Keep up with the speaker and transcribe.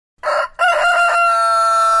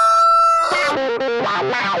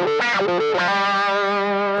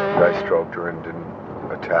I stroked her and didn't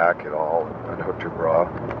attack at all. Unhooked her bra,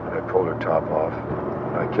 and I pulled her top off.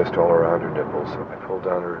 I kissed all around her nipples. I pulled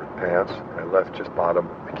down her pants. I left just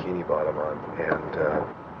bikini bottom on, and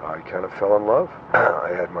I kind of fell in love.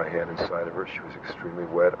 I had my hand inside of her. She was extremely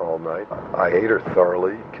wet all night. I ate her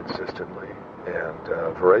thoroughly, consistently, and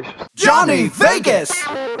voraciously. Johnny Vegas!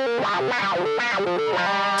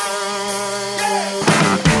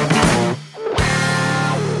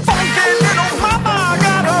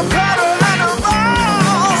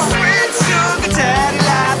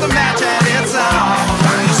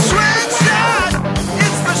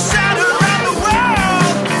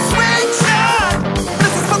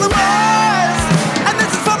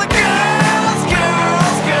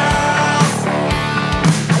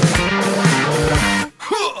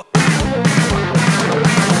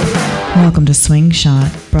 Welcome to Swing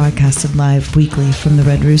Shot, broadcasted live weekly from the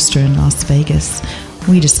Red Rooster in Las Vegas.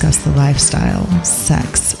 We discuss the lifestyle,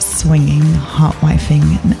 sex, swinging, hot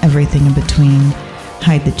wifing, and everything in between.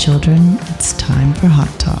 Hide the children, it's time for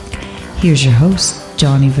Hot Talk. Here's your host,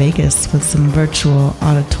 Johnny Vegas, with some virtual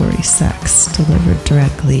auditory sex delivered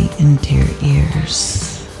directly into your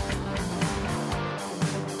ears.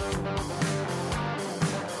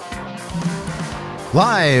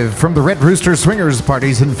 Live from the Red Rooster Swingers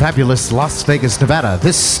Parties in fabulous Las Vegas, Nevada,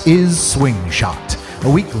 this is Swing Shot, a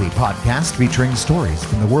weekly podcast featuring stories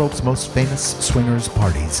from the world's most famous swingers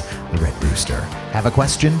parties, the Red Rooster. Have a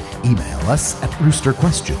question? Email us at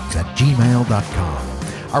roosterquestions@gmail.com.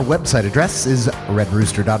 Our website address is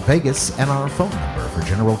redrooster.vegas, and our phone number for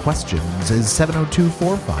general questions is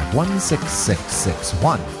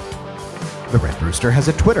 702-451-6661. The Red Rooster has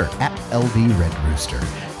a Twitter at LVRedRooster.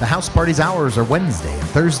 The house party's hours are Wednesday and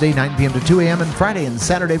Thursday, 9 p.m. to 2 a.m., and Friday and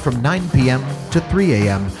Saturday from 9 p.m. to 3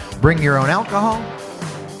 a.m. Bring your own alcohol.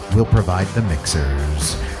 We'll provide the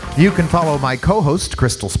mixers. You can follow my co-host,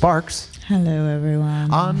 Crystal Sparks. Hello, everyone.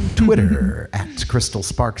 On Twitter at Crystal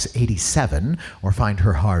Sparks87, or find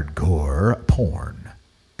her hardcore porn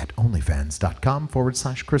at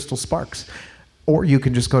onlyfans.com/Crystal Sparks. Or you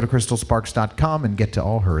can just go to crystalsparks.com and get to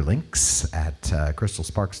all her links at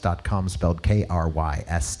crystalsparks.com, spelled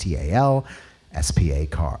Krystal, S-P-A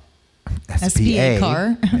car. S-P-A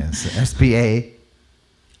car. Yes,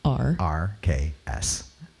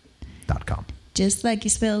 SPARKS.com. Just like you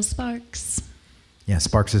spell Sparks. Yeah,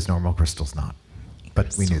 Sparks is normal, Crystal's not.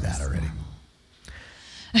 But we knew that already.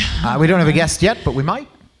 We don't have a guest yet, but we might.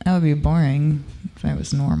 That would be boring if I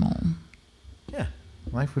was normal. Yeah,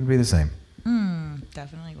 life would be the same.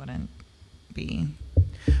 Definitely wouldn't be.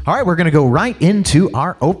 All right, we're going to go right into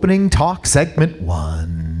our opening talk, segment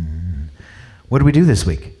 1. What did we do this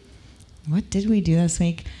week? What did we do this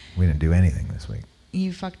week? We didn't do anything this week.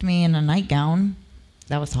 You fucked me in a nightgown.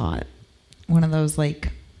 That was hot. One of those,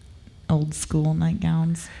 like, old school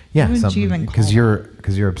nightgowns. Yeah, what would you even call because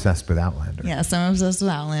you're obsessed with Outlander. Yes, I'm obsessed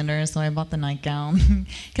with Outlander, so I bought the nightgown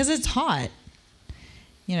because it's hot.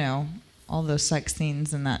 You know, all those sex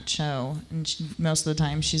scenes in that show, and most of the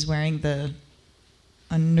time she's wearing the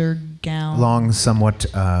undergown. Long, somewhat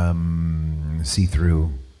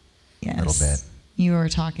see-through. Yes. Little bit. You were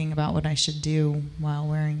talking about what I should do while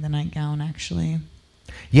wearing the nightgown, actually.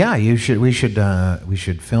 Yeah, you should. We should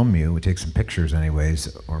film you. We take some pictures,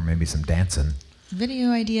 anyways, or maybe some dancing.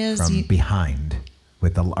 Video ideas from behind,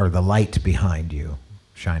 with the light behind you,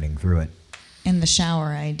 shining through it. And the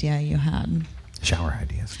shower idea you had. Shower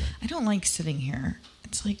ideas. Yeah. I don't like sitting here.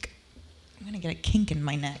 It's like I'm gonna get a kink in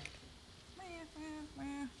my neck.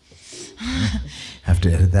 Have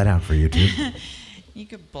to edit that out for you too. You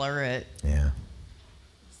could blur it. Yeah.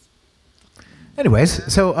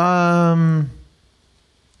 Anyways, so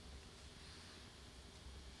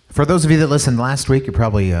for those of you that listened last week, you're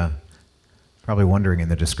probably wondering in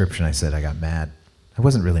the description I said I got mad. I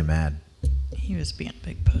wasn't really mad. He was being a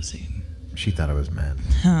big pussy. She thought I was mad.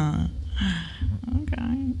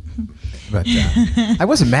 Okay. But I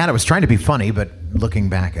wasn't mad. I was trying to be funny, but looking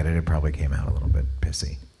back at it, it probably came out a little bit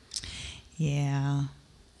pissy. Yeah.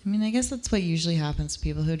 I mean, I guess that's what usually happens to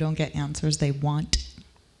people who don't get answers they want.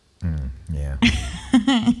 Yeah.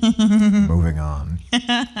 Moving on.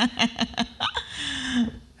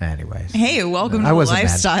 Anyways. Hey, welcome to the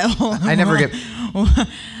lifestyle. I never get...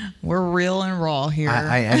 We're real and raw here.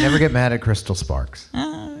 I never get mad at Crystal Sparks.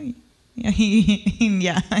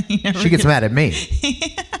 Yeah, she gets mad at me.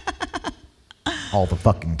 All the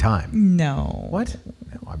fucking time. No. What?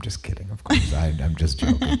 No, I'm just kidding, of course. I'm just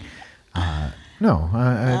joking. No,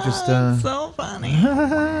 I just... so funny.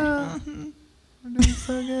 I'm doing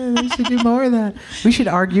so good. We should do more of that. We should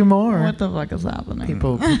argue more. What the fuck is happening?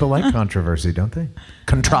 People like controversy, don't they?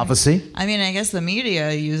 Controversy. I mean, I guess the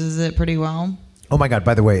media uses it pretty well. Oh my God!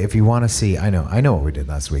 By the way, if you want to see, I know what we did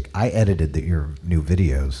last week. I edited your new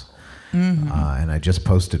videos, and I just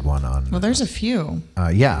posted one on. Well, there's a few.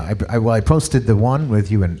 Yeah, I posted the one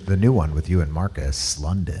with you and the new one with you and Marcus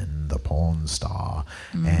London, the porn star,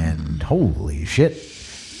 and holy shit,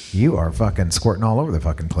 you are fucking squirting all over the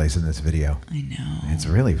fucking place in this video. I know. It's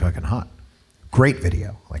really fucking hot. Great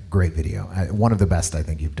video, great video. One of the best I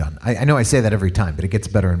think you've done. I know I say that every time, but it gets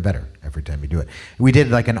better and better every time you do it. We did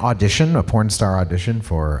like an audition, a porn star audition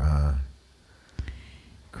for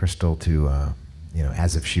Crystal to,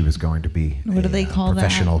 as if she was going to be what do they call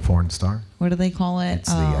professional that? Porn star. What do they call it?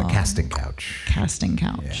 It's the casting couch. Casting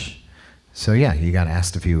couch. Yeah. So yeah, you got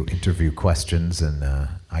asked a few interview questions, and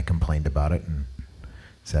I complained about it and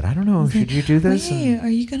said, I don't know, should you do this? Wait, are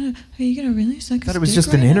you gonna really suck? I thought it was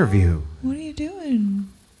just an interview. What are you doing?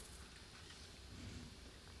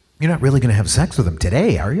 You're not really gonna have sex with him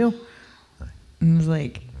today, are you? And I was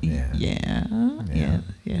like, Yeah.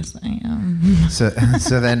 yes, I am. So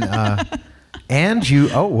then, and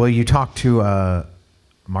you talked to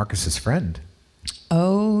Marcus's friend.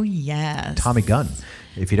 Oh yes, Tommy Gunn.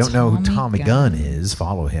 If you don't know who Tommy Gunn Gunn is,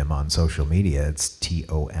 follow him on social media. It's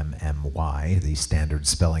Tommy, the standard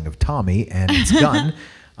spelling of Tommy, and it's Gunn.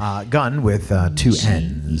 Gunn with two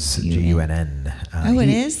N's, Gunn. It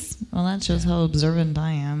is? Well, that shows how observant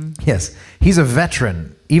I am. Yes, he's a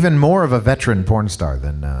veteran, even more of a veteran porn star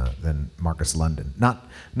than Marcus London. Not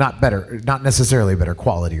necessarily better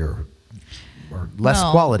quality or less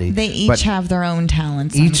quality. They each have their own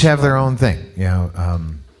talents. Each have their own thing.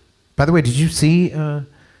 By the way, did you see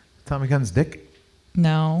Tommy Gunn's dick?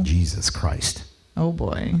 No. Jesus Christ. Oh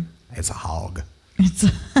boy. It's a hog. It's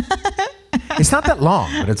not that long,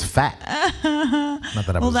 but it's fat. Not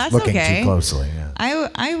that I was looking too closely. Yeah.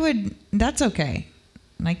 I would. That's okay.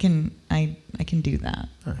 I can do that.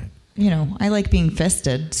 All right. I like being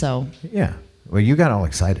fisted, so. Yeah. Well, you got all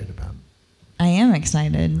excited about it. I am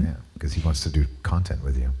excited. Yeah, because he wants to do content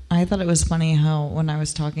with you. I thought it was funny how when I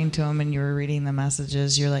was talking to him and you were reading the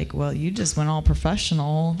messages, you're like, well, you just went all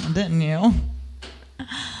professional, didn't you?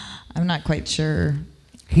 I'm not quite sure.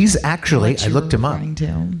 He's actually, I looked him up.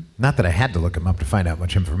 To. Not that I had to look him up to find out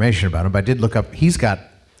much information about him, but I did look up. He's got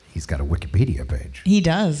a Wikipedia page. He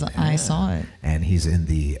does. Yeah. I saw it. And he's in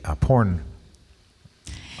the Porn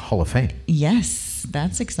Hall of Fame. Yes,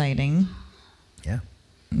 that's exciting. Yeah.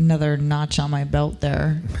 Another notch on my belt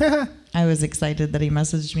there. I was excited that he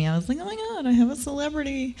messaged me. I was like, oh my God, I have a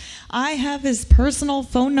celebrity. I have his personal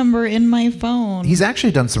phone number in my phone. He's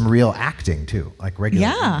actually done some real acting too, like regular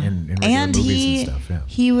in regular movies and stuff. Yeah.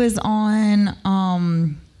 He was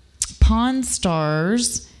on Pawn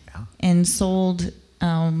Stars and sold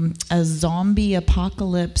a zombie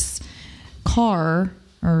apocalypse car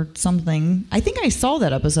or something. I think I saw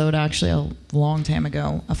that episode actually a long time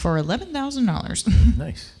ago for $11,000.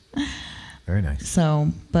 Nice. Very nice.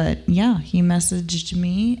 So, but yeah, he messaged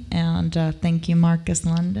me and thank you, Marcus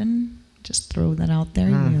London. Just throw that out there.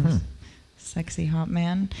 Mm-hmm. You sexy hot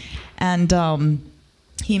man. And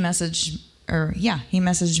he messaged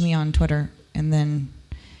me on Twitter and then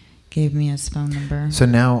gave me his phone number. So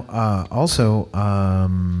now, also,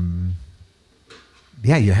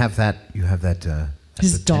 you have that.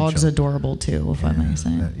 His dog's adorable too, if I may say.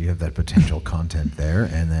 You have that potential content there,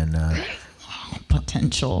 and then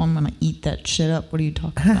potential. I'm gonna eat that shit up. What are you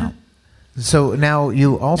talking about? So now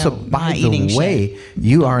you also, by the way,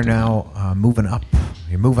 you are now moving up.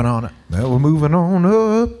 You're moving on. Well, we're moving on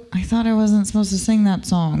up. I thought I wasn't supposed to sing that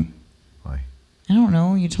song. Why? I don't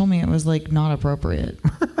know. You told me it was like not appropriate.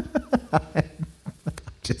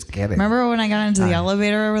 Just kidding. Remember when I got into the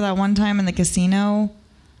elevator that one time in the casino?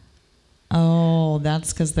 Oh,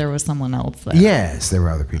 that's because there was someone else there. Yes, there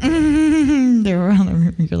were other people. There were other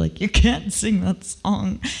people. You're like, you can't sing that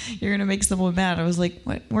song. You're gonna make someone mad. I was like,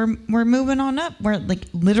 what? We're moving on up. We're like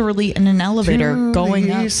literally in an elevator going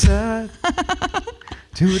up.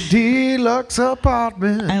 To a deluxe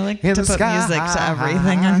apartment. I like to put music to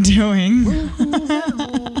everything I'm doing.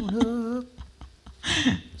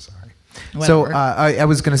 Sorry. Whatever. So I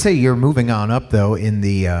was going to say you're moving on up though in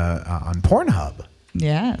the on Pornhub.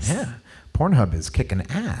 Yes. Yeah. Pornhub is kicking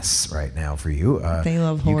ass right now for you. They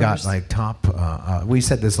love whores. You got like top. We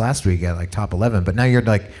said this last week at like top 11, but now you're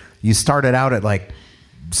like you started out at like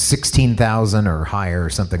 16,000 or higher or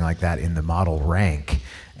something like that in the model rank,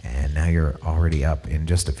 and now you're already up in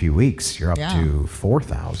just a few weeks. You're up to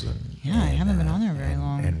 4,000. Yeah, I haven't been on there very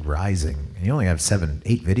long. And rising. And you only have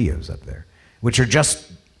 8 videos up there, which are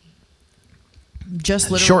just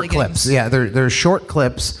Just literally short clips. Yeah, there's short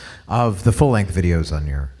clips of the full-length videos on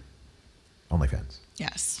your OnlyFans.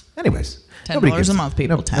 Yes. Anyways. $10 a month,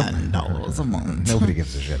 people. $10 a month. Nobody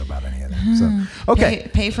gives a shit about any of that. So, okay.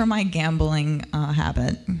 Pay for my gambling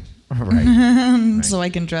habit. Right. So I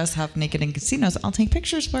can dress half naked in casinos. I'll take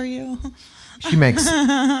pictures for you. She makes...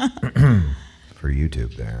 for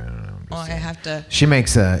YouTube there. I don't know. Well, I have to she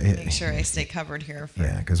makes make sure I stay covered here.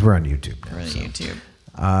 Yeah, because we're on YouTube now. For YouTube.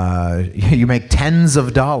 You make tens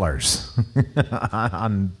of dollars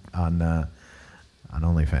on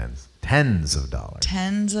OnlyFans. Tens of dollars.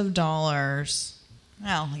 Tens of dollars.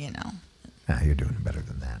 Well, you know. You're doing better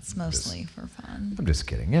than that. It's mostly for fun. I'm just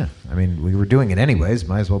kidding. Yeah, I mean, we were doing it anyways.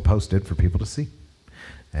 Might as well post it for people to see,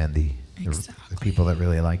 and the people that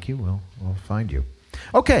really like you will find you.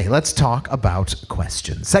 Okay, let's talk about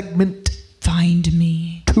questions. Segment Find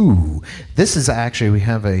Me 2. This is actually, we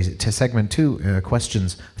have segment 2,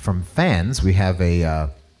 questions from fans. We have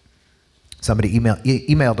somebody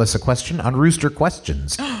emailed us a question on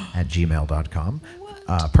roosterquestions@gmail.com.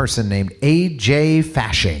 A person named AJ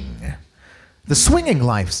Fashing. The swinging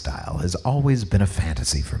lifestyle has always been a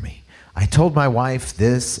fantasy for me. I told my wife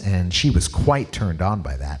this, and she was quite turned on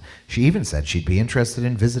by that. She even said she'd be interested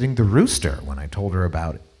in visiting the Rooster when I told her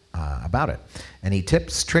about it. Any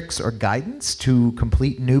tips, tricks, or guidance to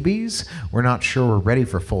complete newbies? We're not sure we're ready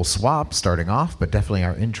for full swap starting off, but definitely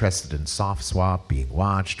are interested in soft swap, being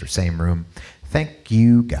watched, or same room. Thank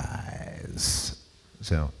you, guys.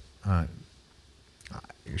 So,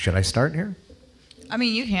 should I start here? I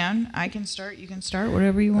mean, you can. I can start. You can start.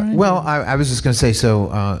 Whatever you want to Well, do. I was just going to say,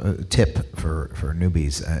 so tip for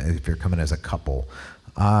newbies, if you're coming as a couple,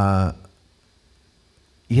 the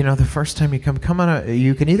first time you come on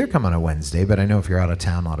you can either come on a Wednesday, but I know if you're out of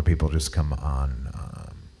town, a lot of people just come on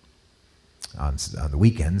the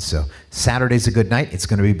weekends. So Saturday's a good night. It's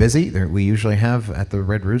going to be busy. We usually have, at the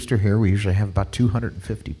Red Rooster here, we usually have about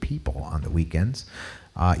 250 people on the weekends.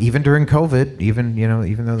 Even during COVID, even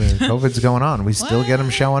though the COVID's going on, we still get them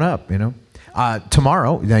showing up,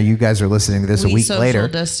 Tomorrow, now you guys are listening to this a week later. We social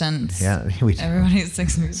distance. Yeah, everybody's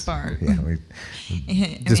 6 feet apart. Yeah,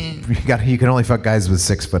 you can only fuck guys with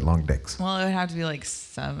 6 foot long dicks. Well, it would have to be like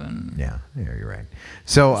 7. Yeah, you're right.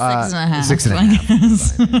 So 6.5.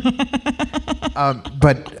 6.5.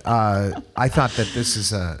 But I thought that this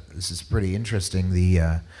is pretty interesting.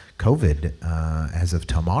 The COVID, as of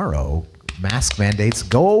tomorrow, mask mandates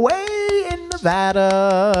go away in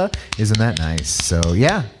Nevada. Isn't that nice? So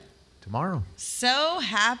yeah. Tomorrow. So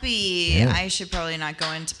happy. Yeah. I should probably not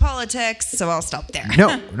go into politics, so I'll stop there.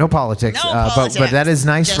 No politics. No politics. But that is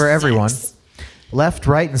nice Just for everyone. sex. Left,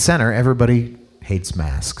 right, and center, everybody hates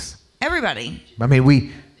masks. Everybody. I mean,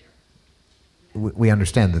 we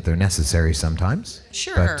understand that they're necessary sometimes.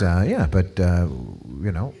 Sure. But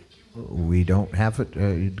we don't have it.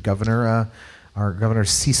 Our Governor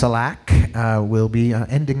Sisolak will be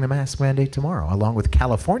ending the mask mandate tomorrow, along with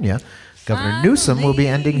California. Governor Newsom will be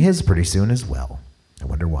ending his pretty soon as well. I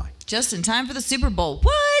wonder why. Just in time for the Super Bowl.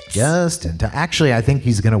 What? Just in time. Actually, I think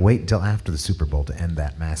he's going to wait until after the Super Bowl to end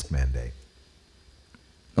that mask mandate.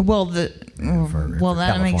 Well, for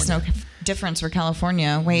that makes no difference for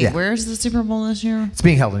California. Wait, where's the Super Bowl this year? It's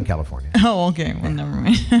being held in California. Oh, okay. Well, never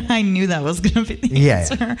mind. I knew that was going to be the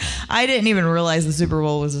answer. Yeah. I didn't even realize the Super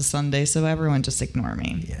Bowl was a Sunday, so everyone just ignore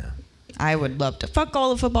me. Yeah. I would love to fuck all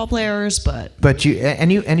the football players, but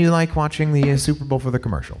you like watching the Super Bowl for the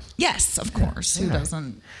commercials? Yes, of course. Yeah. Who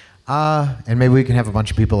doesn't? And maybe we can have a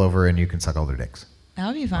bunch of people over and you can suck all their dicks. That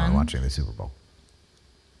would be fun. Watching the Super Bowl.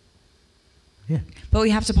 Yeah. But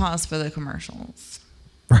we have to pause for the commercials.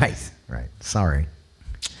 Right. Sorry.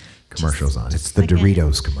 Commercials on. It's the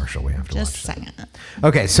Doritos commercial we have to watch. Just a second.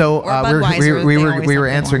 Okay, so we were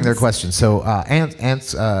answering their questions. So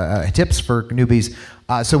tips for newbies.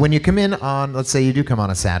 So when you come in on, let's say you do come on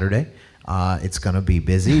a Saturday, it's going to be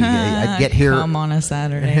busy. Get here. Come on a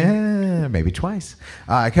Saturday. Maybe twice.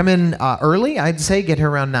 Come in early. I'd say get here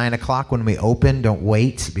around 9 o'clock when we open. Don't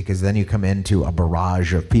wait, because then you come into a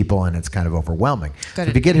barrage of people and it's kind of overwhelming. So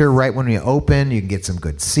if you get here right when we open, you can get some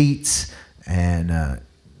good seats and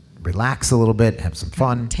relax a little bit, have some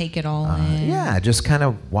fun. Take it all in. Yeah, just kind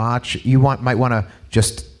of watch. Might want to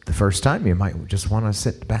just the first time, you might just want to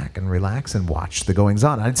sit back and relax and watch the goings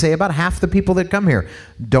on. I'd say about half the people that come here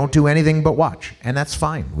don't do anything but watch, and that's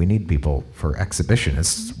fine. We need people for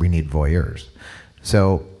exhibitionists. We need voyeurs.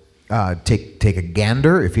 So take a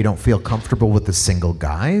gander if you don't feel comfortable with the single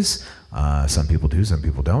guys. Some people do, some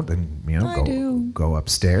people don't. Then go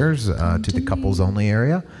upstairs to the couples only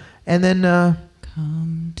area, and then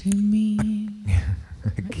come to me.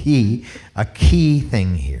 a key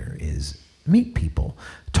thing here is meet people,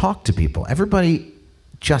 talk to people. Everybody,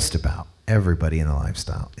 just about everybody in the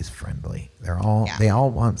lifestyle is friendly. They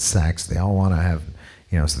all want sex. They all want to have,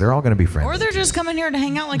 so they're all going to be friendly. Or they're just coming here to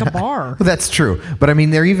hang out like a bar. Well, that's true. But I mean,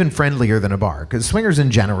 they're even friendlier than a bar because swingers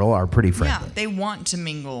in general are pretty friendly. Yeah, they want to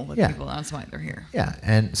mingle with people. That's why they're here. Yeah,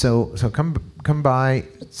 and so come by,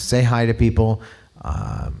 say hi to people,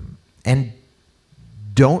 and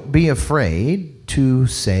don't be afraid to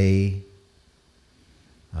say,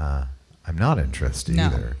 I'm not interested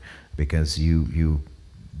either, because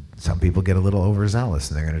some people get a little overzealous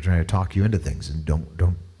and they're going to try to talk you into things, and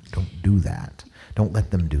don't do that. Don't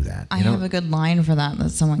let them do that. I have a good line for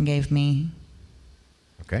that someone gave me.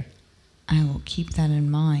 Okay. I will keep that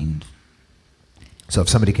in mind. So if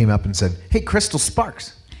somebody came up and said, "Hey, Crystal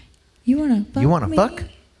Sparks, you want to fuck?"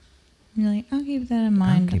 You're like, I'll keep that in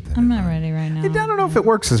mind. I'm not ready right now. I don't know if it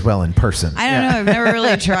works as well in person. I don't know. I've never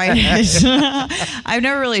really tried it. I've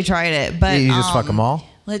never really tried it, but you just fuck them all.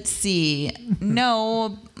 Let's see.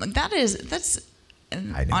 No, that's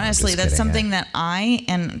honestly that's something that I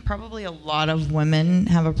and probably a lot of women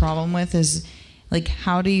have a problem with. Is like,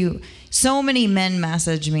 how do you? So many men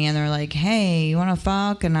message me and they're like, "Hey, you want to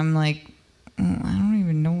fuck?" And I'm like, I don't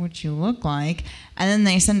even know what you look like. And then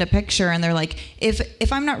they send a picture and they're like,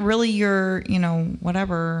 if I'm not really your,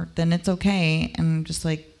 whatever, then it's okay. And I'm just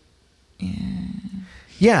like,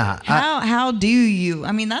 yeah. How do you?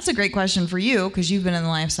 I mean, that's a great question for you because you've been in the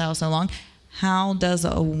lifestyle so long. How does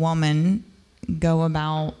a woman go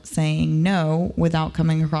about saying no without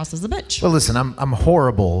coming across as a bitch? Well, listen, I'm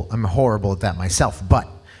horrible. I'm horrible at that myself. But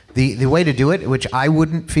the way to do it, which I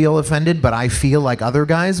wouldn't feel offended, but I feel like other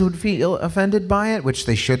guys would feel offended by it, which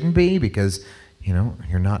they shouldn't be, because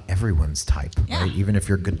you're not everyone's type, right? Even if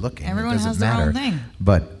you're good looking, everyone it doesn't has matter. their own thing.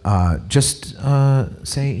 But just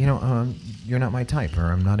say, you're not my type,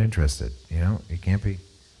 or I'm not interested. It can't be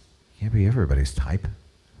everybody's type.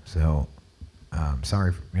 So,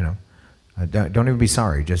 sorry, don't even be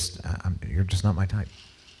sorry. Just you're just not my type.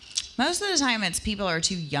 Most of the time, it's people are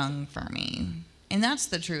too young for me. And that's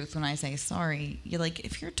the truth when I say sorry. You're like,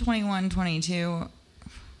 if you're 21, 22,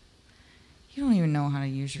 you don't even know how to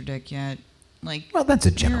use your dick yet. Like, well, that's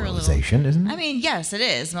a generalization, isn't it? I mean, yes, it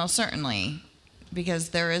is, most certainly. Because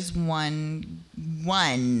there is one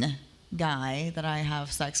guy that I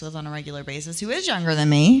have sex with on a regular basis who is younger than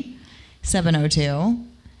me, 702.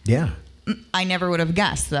 Yeah. I never would have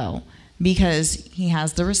guessed, though, because he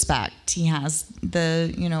has the respect. He has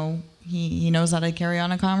the, he knows how to carry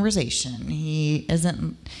on a conversation. He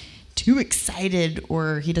isn't too excited,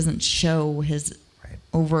 or he doesn't show his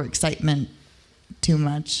overexcitement too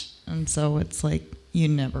much. And so it's like, you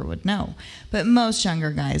never would know. But most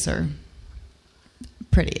younger guys are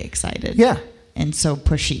pretty excited. Yeah. And so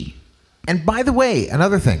pushy. And by the way,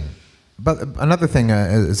 another thing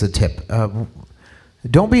as a tip,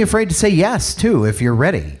 don't be afraid to say yes, too, if you're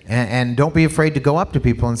ready. And don't be afraid to go up to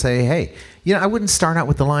people and say, hey, I wouldn't start out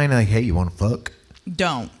with the line like, hey, you want to fuck?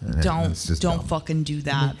 Don't fucking do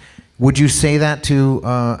that. Would you say that to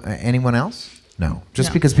anyone else? No.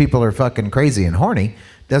 Just because people are fucking crazy and horny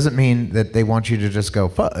doesn't mean that they want you to just go,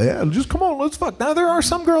 fuck, yeah, just come on, let's fuck. Now, there are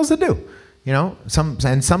some girls that do. Some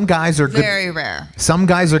guys are good. Very rare. Some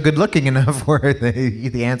guys are good looking enough where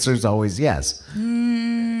the answer is always yes.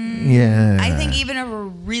 Yeah. I think even if a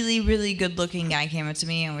really, really good looking guy came up to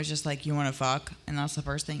me and was just like, you want to fuck? And that's the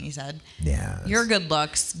first thing he said. Yeah. Your good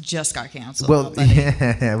looks just got canceled. Well,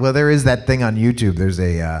 yeah. Well, there is that thing on YouTube.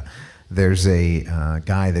 There's a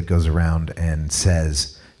guy that goes around and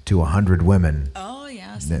says to 100 women. Oh,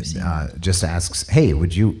 yeah. Just asks, hey,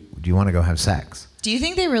 do you want to go have sex? Do you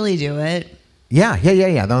think they really do it?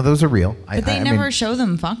 Yeah. No, those are real. But they never show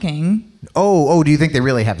them fucking. Oh, do you think they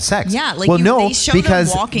really have sex? Yeah, they show them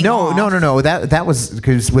walking off. No. That was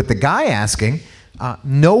because with the guy asking,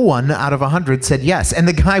 no one out of 100 said yes. And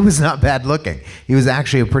the guy was not bad looking. He was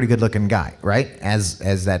actually a pretty good looking guy, right? As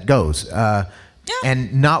that goes. Yeah.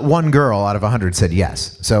 And not one girl out of 100 said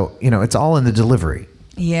yes. So, it's all in the delivery.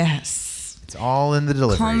 Yes. It's all in the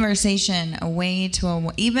delivery. Conversation, a way to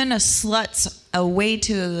the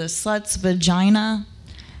slut's vagina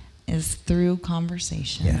is through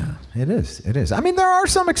conversation. Yeah, it is. I mean, there are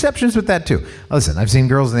some exceptions with that too. Listen, I've seen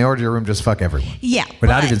girls in the orgy room just fuck everyone. Yeah.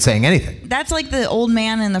 Without even saying anything. That's like the old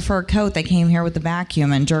man in the fur coat that came here with the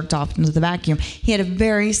vacuum and jerked off into the vacuum. He had a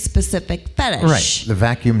very specific fetish. Right. The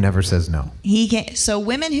vacuum never says no. So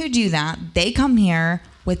women who do that, they come here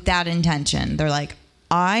with that intention. They're like,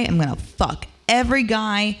 I am going to fuck every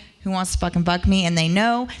guy who wants to fucking fuck me, and they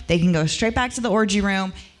know they can go straight back to the orgy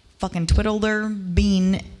room, fucking twiddle their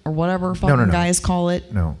bean or whatever fucking guys call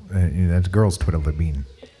it. No, that's girls twiddle their bean.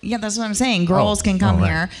 Yeah, that's what I'm saying. Girls can come right.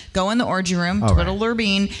 here, go in the orgy room, twiddle their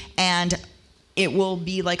bean, and it will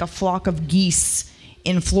be like a flock of geese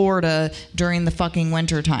in Florida during the fucking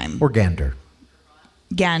winter time. Or gander.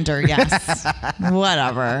 Gander, yes.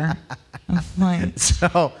 Whatever.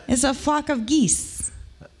 So it's a flock of geese.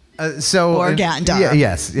 Or gander.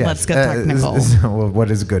 Yes. Let's get technical. So what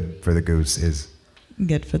is good for the goose is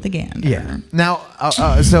good for the gander. Yeah. Now,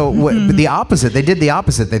 the opposite. They did the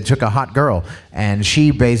opposite. They took a hot girl, and she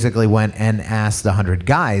basically went and asked 100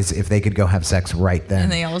 guys if they could go have sex right then.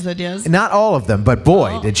 And they all said yes? Not all of them, but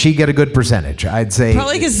boy, did she get a good percentage. I'd say.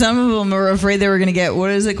 Probably because some of them were afraid they were going to get, what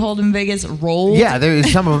is it called in Vegas? Rolled? Yeah,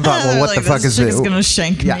 some of them thought, well, what like, the fuck is this? this? Going to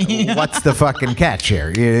shank me. What's the fucking catch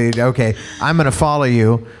here? Okay, I'm going to follow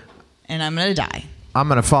you. And I'm going to die. I'm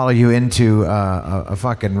going to follow you into a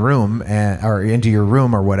fucking room or into your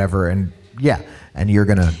room or whatever. And and you're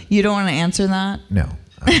going to. You don't want to answer that? No.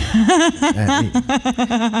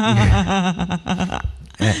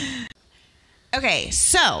 Okay,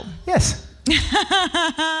 so. Yes.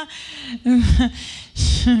 What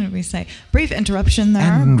did we say? Brief interruption there.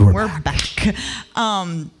 And we're back.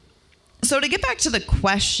 So to get back to the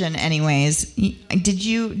question anyways, do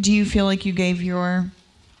you feel like you gave your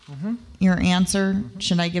answer?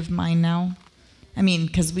 Should I give mine now? I mean,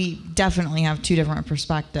 because we definitely have two different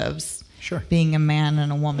perspectives. Sure. Being a man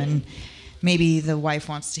and a woman. Maybe the wife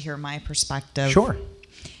wants to hear my perspective. Sure.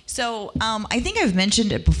 So I think I've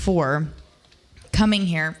mentioned it before. Coming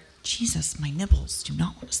here, Jesus, my nipples do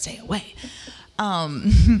not want to stay away.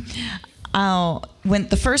 When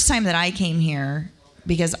the first time that I came here,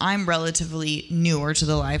 because I'm relatively newer to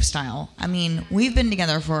the lifestyle. I mean, we've been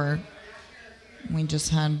together we just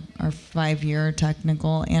had our 5-year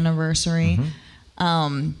technical anniversary.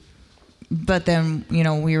 But then,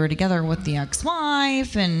 we were together with the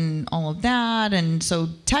ex-wife and all of that. And so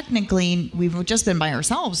technically, we've just been by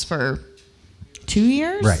ourselves for 2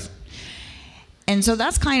 years. Right. And so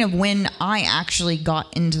that's kind of when I actually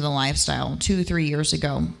got into the lifestyle. 2-3 years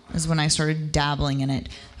ago is when I started dabbling in it.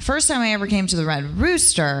 First time I ever came to the Red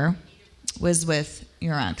Rooster was with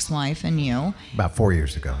your ex-wife and you. About 4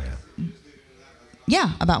 years ago, yeah.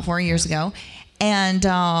 Yeah, about 4 years ago. And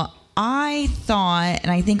I thought,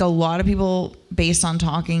 and I think a lot of people, based on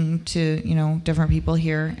talking to, different people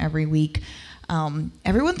here every week,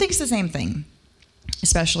 everyone thinks the same thing,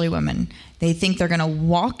 especially women. They think they're going to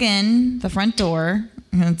walk in the front door.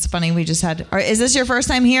 And it's funny, we just had, is this your first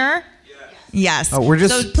time here? Yes. Oh,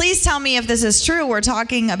 so please tell me if this is true. We're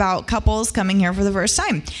talking about couples coming here for the first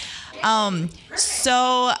time.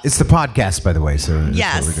 So it's the podcast, by the way. So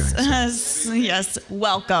yes, that's what we're doing, so. Yes.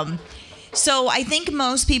 Welcome. So I think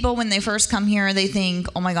most people, when they first come here, they think,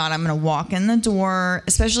 "Oh my God, I'm going to walk in the door."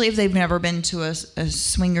 Especially if they've never been to a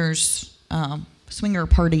swinger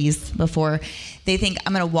parties before, they think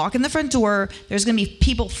I'm going to walk in the front door. There's going to be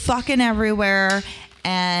people fucking everywhere.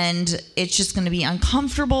 And it's just going to be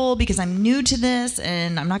uncomfortable because I'm new to this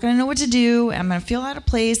and I'm not going to know what to do. I'm going to feel out of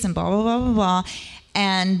place and blah, blah, blah, blah, blah.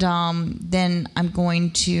 And then I'm going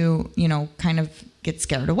to, kind of get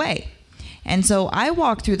scared away. And so I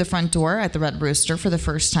walked through the front door at the Red Rooster for the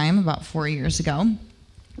first time about 4 years ago.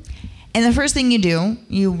 And the first thing you do,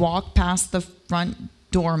 you walk past the front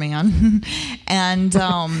doorman and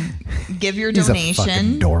give your donation. He's a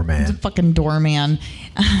fucking doorman. He's a fucking doorman.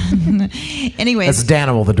 Anyways. That's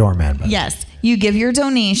Danimal the doorman. Yes. You give your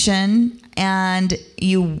donation and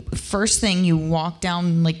first thing you walk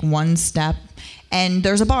down like one step and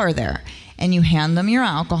there's a bar there. And you hand them your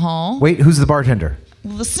alcohol. Wait, who's the bartender?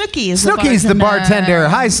 Well, the Snooki's the bartender.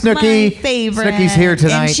 Hi, Snooki. My favorite. Snooki's here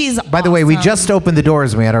tonight. And she's By the way, we just opened the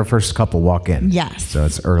doors and we had our first couple walk in. Yes. So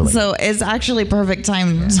it's early. So it's actually perfect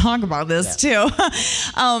time to talk about this too.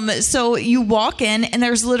 So you walk in and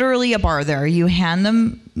there's literally a bar there. You hand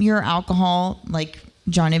them your alcohol, like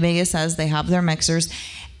Johnny Vegas says, they have their mixers.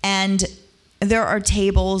 And there are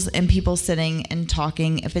tables and people sitting and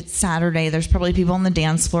talking. If it's Saturday, there's probably people on the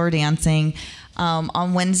dance floor dancing.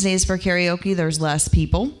 On Wednesdays for karaoke, there's less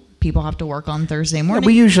people. People have to work on Thursday morning. Yeah,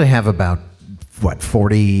 we usually have about,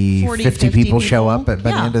 40 50 people show up by the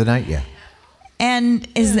end of the night? Yeah. And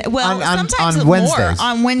sometimes on Wednesdays. More.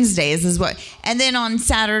 On Wednesdays is what. And then on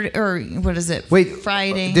Saturday, or what is it? Wait,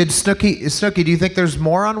 Friday. Did Snooki, do you think there's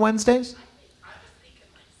more on Wednesdays?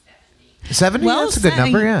 70? Well, that's a good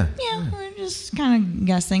number, yeah. Yeah, we're just kind of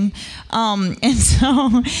guessing. And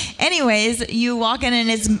so, anyways, you walk in and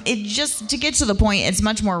it just, to get to the point, it's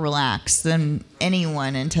much more relaxed than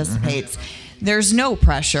anyone anticipates. Mm-hmm. There's no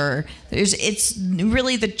pressure. It's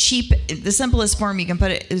really the simplest form you can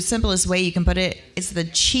put it, the simplest way you can put it, it's the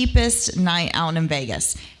cheapest night out in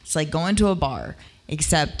Vegas. It's like going to a bar,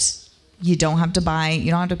 except You don't have to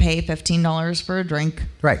pay $15 for a drink.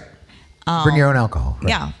 Right. Bring your own alcohol. Right.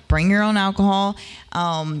 Yeah, bring your own alcohol.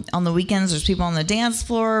 On the weekends, there's people on the dance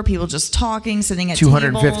floor, people just talking, sitting at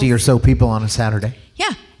 250 tables. or so people on a Saturday.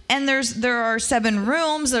 Yeah. And there are 7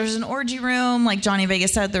 rooms. There's an orgy room. Like Johnny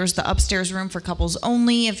Vegas said, there's the upstairs room for couples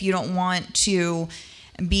only. If you don't want to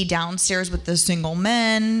be downstairs with the single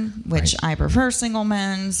men, which I prefer single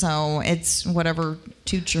men, so it's whatever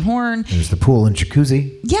toots your horn. There's the pool and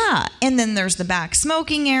jacuzzi. Yeah, and then there's the back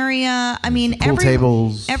smoking area. I mean, pool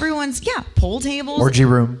tables. Everyone's pool tables. Orgy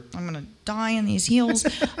room. I'm gonna die in these heels.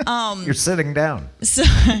 You're sitting down. So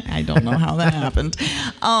I don't know how that happened.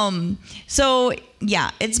 So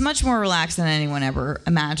yeah, it's much more relaxed than anyone ever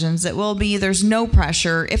imagines it will be. There's no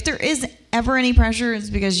pressure. If there is ever any pressure, it's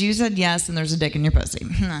because you said yes and there's a dick in your pussy.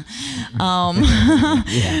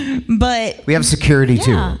 But we have security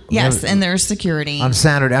too. Yes, and there's security on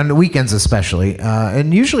Saturday, on the weekends especially,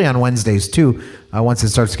 and usually on Wednesdays too. Once it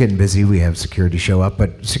starts getting busy, we have security show up.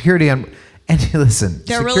 But security on. And listen,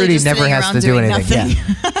 they're security really just never has to do anything.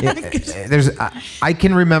 Yeah. I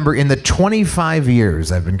can remember in the 25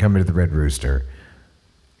 years I've been coming to the Red Rooster,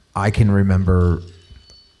 I can remember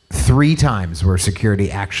 3 times where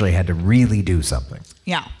security actually had to really do something.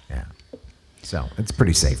 Yeah. Yeah. So it's a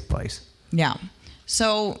pretty safe place. Yeah.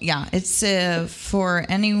 So, yeah, it's for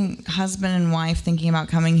any husband and wife thinking about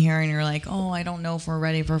coming here and you're like, oh, I don't know if we're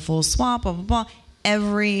ready for a full swap, blah, blah, blah.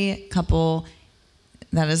 Every couple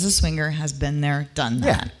that is a swinger has been there, done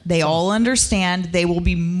that. Yeah. They all understand. They will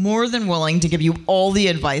be more than willing to give you all the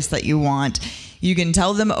advice that you want. You can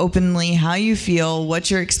tell them openly how you feel,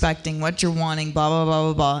 what you're expecting, what you're wanting, blah, blah,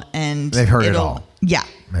 blah, blah, blah. And they've heard it all. Yeah.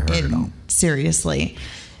 They've heard it all. Seriously.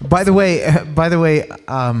 By the way,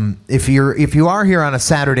 if you are here on a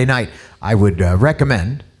Saturday night, I would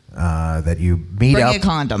recommend that you meet Bring up. a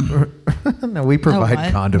condom. No, we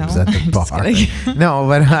provide condoms at the bar. No,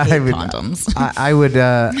 but condoms. I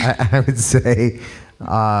would say,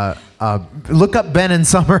 look up Ben and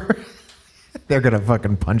Summer. They're gonna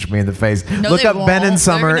fucking punch me in the face. No, look they up Ben and won't.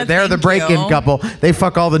 Summer. They're the thank break-in you. couple. They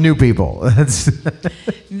fuck all the new people.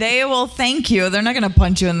 They will thank you. They're not going to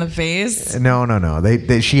punch you in the face. No.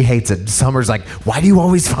 She hates it. Summer's like, why do you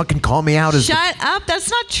always fucking call me out? Shut up. That's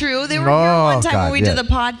not true. They were here one time when we did the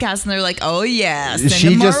podcast, and they're like, oh, yes,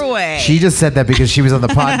 send them our way. She just said that because she was on the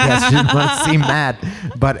podcast. She didn't want to seem mad.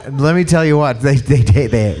 But let me tell you what, they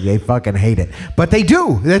fucking hate it. But they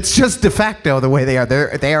do. That's just de facto the way they are.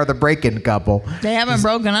 They are the break-in couple. They haven't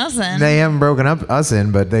broken us in. They haven't broken us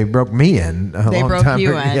in, but they broke me in a long time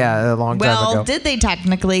ago. Yeah, a long time ago. Well, did they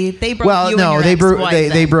technically? They broke you and your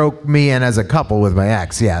ex-wife they broke me in as a couple with my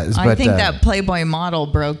ex. Yeah, I think that Playboy model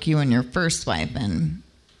broke you and your first wife in.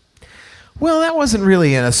 Well, that wasn't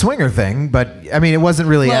really a swinger thing, but I mean, it wasn't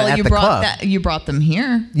really at the club. You brought them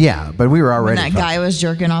here. Yeah, but we were already. When that guy was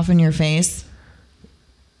jerking off in your face.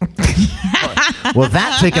 Well,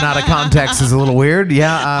 that taken out of context is a little weird.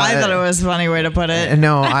 Yeah, I thought it was a funny way to put it.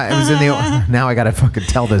 No, I was in the. Now I gotta fucking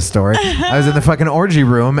tell this story. I was in the fucking orgy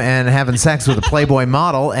room and having sex with a Playboy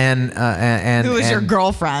model and who was your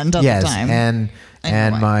girlfriend at the time?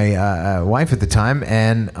 and my wife at the time,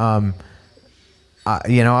 and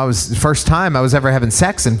I was the first time I was ever having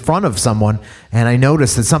sex in front of someone, and I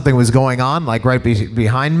noticed that something was going on, like right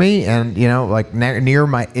behind me, and like near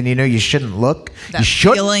my, and you shouldn't look. You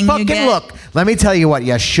shouldn't fucking look. Let me tell you what,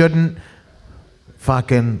 you shouldn't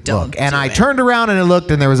fucking look. And I turned around and I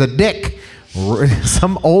looked, and there was a dick,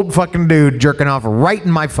 some old fucking dude jerking off right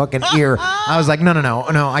in my fucking ear. I was like, no,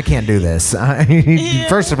 I can't do this.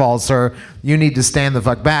 First of all, sir, you need to stand the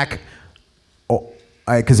fuck back.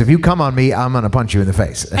 Because if you come on me, I'm gonna punch you in the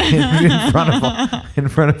face in front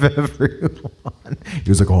of everyone. He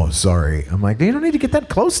was like, "Oh, sorry." I'm like, "You don't need to get that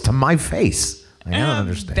close to my face." I don't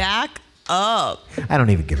understand. Back up. I don't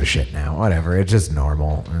even give a shit now. Whatever. It's just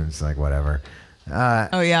normal. It's like whatever.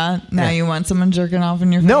 Oh yeah. Now you want someone jerking off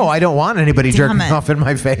in your face? No, I don't want anybody jerking off in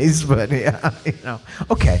my face. But yeah,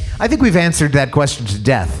 Okay. I think we've answered that question to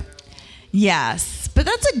death. Yes. But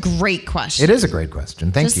that's a great question. It is a great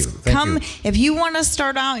question. Thank you. If you want to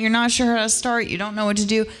start out, you're not sure how to start, you don't know what to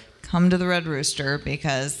do, come to the Red Rooster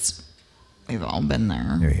because we've all been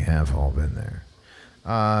there. We have all been there.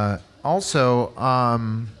 Also,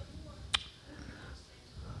 I'm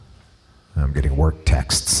getting work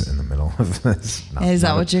texts in the middle of this. Is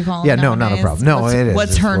that what you call it? Yeah, no, not a problem. No, it is.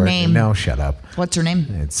 What's her name? No, shut up. What's her name?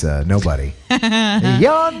 It's nobody.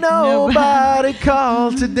 Your nobody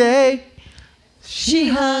called today. She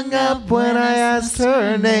hung up when I asked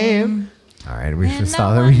her name. All right, we should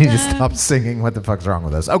stop. We need to stop singing. What the fuck's wrong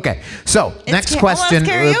with us? Okay, so next question.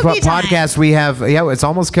 Podcast. We have it's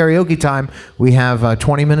almost karaoke time. We have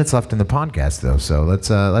 20 minutes left in the podcast though, so let's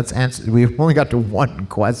answer. We've only got to one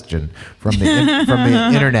question from the from the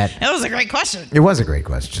internet. That was a great question. It was a great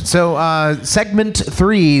question. So segment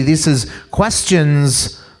 3. This is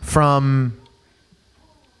questions from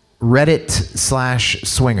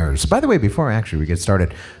Reddit/swingers. By the way, before we get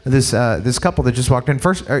started, this couple that just walked in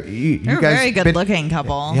first. You You're a guys very good-looking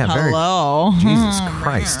couple. Yeah, hello. Jesus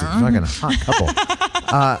Christ, a fucking hot couple.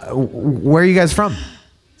 Where are you guys from? Honolulu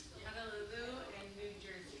and New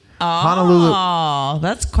Jersey. Honolulu.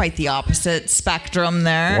 That's quite the opposite spectrum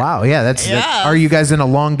there. Wow, yeah, that's. Are you guys in a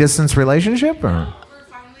long distance relationship or?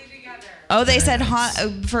 Oh, they said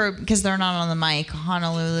because they're not on the mic.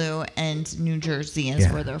 Honolulu and New Jersey is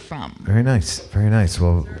where they're from. Very nice, very nice.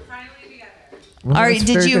 Well, We're finally together. well All right, that's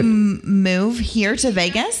did very you good. move here to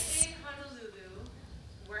Vegas? In Honolulu,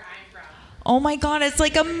 where I'm from. Oh my God, it's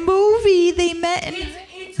like a movie. They met in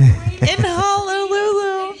It's way in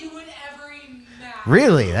Honolulu. than you would ever imagine.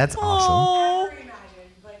 Really? That's awesome. Oh, Ever imagine,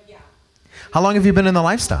 but yeah. How long have you been in the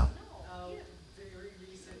lifestyle? Very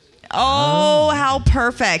recent. oh, how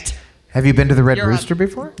perfect. Have you been to the Red You're Rooster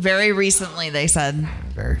before? Very recently, they said.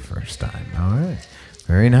 Very first time. All right.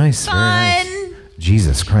 Very nice. Very nice. Fun.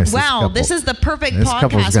 Jesus Christ. Wow, this is the perfect This podcast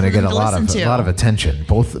couple's for going to them get to a lot listen to. of attention.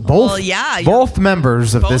 Both yeah, both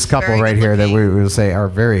members of both this couple very right here that we good-looking. will say are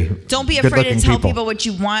very Don't be afraid to good-looking tell people what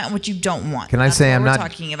you want and what you don't want. Can I That's say what I'm we're not-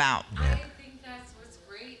 talking about? I think that's what's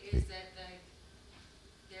great is that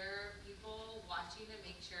there are people watching to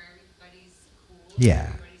make sure everybody's cool. Yeah.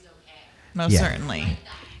 Everybody's okay. Most Yeah. certainly.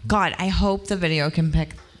 God, I hope the video can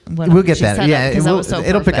pick. What We'll get she that. said Yeah, because that was so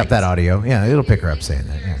it'll pick up perfect. that audio. Yeah, it'll pick her up saying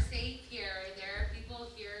that. Yeah. You're safe here. There are people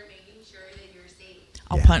here making sure that you're safe.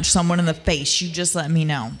 I'll Yeah. punch someone in the face. You just let me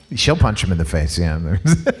know. She'll punch him in the face. Yeah. No matter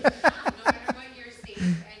what, you're safe,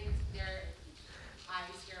 and there are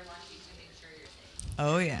eyes here watching to make sure you're safe.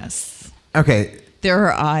 Oh yes. Okay. There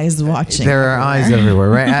are eyes watching. There are eyes everywhere,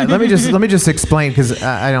 right? Let me just explain because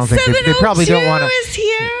I don't think they probably don't want to. 702 is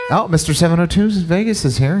here. Oh, Mr. 702 Vegas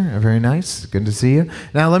is here. Very nice. Good to see you.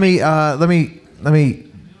 Now let me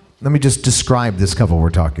just describe this couple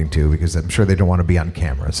we're talking to because I'm sure they don't want to be on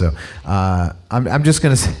camera. So I'm just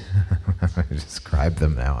gonna describe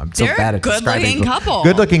them now. I'm so They're bad at describing good-looking couple.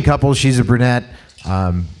 Good-looking couple. She's a brunette.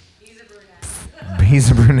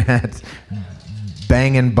 He's a brunette.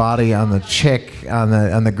 Banging body on the chick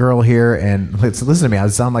on the girl here, and listen to me. I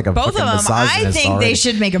sound like a Both of fucking them. misogynist I think already. they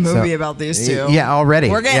should make a movie about these two. Yeah, already.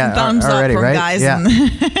 We're getting Yeah, thumbs already, up from right? guys. Yeah.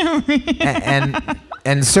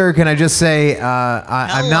 And sir, can I just say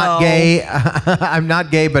I'm not Hello. gay. I'm not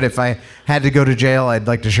gay, but if I had to go to jail, I'd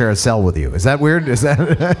like to share a cell with you. Is that weird? Is that?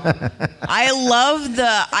 I love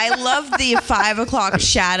the 5 o'clock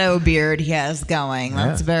shadow beard he has going.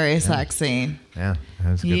 That's very sexy. Yeah,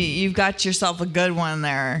 that's good. You've got yourself a good one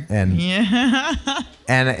there. And- yeah.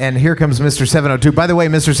 And here comes Mr. 702. By the way,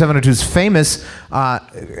 Mr. 702 is famous.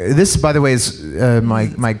 This, by the way, is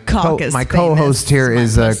my Cock is co-host famous. here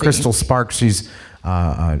It's is my pussy. Crystal Sparks. She's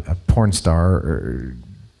a porn star.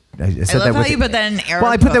 I said love that how with you put that in air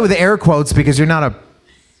Well, I put that with air quotes because you're not a.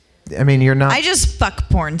 I mean, you're not. I just fuck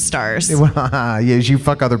porn stars. yeah, you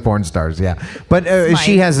fuck other porn stars, yeah. But It's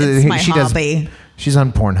she my- has it's my she hobby. does. She's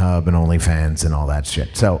on Pornhub and OnlyFans and all that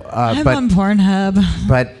shit. So, I'm but on Pornhub.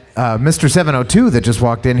 but Mr. 702 that just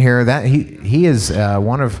walked in here, that he is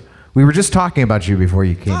one of. We were just talking about you before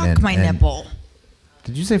you came in. Fuck my and- nipple.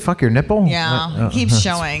 Did you say fuck your nipple? Yeah, it keeps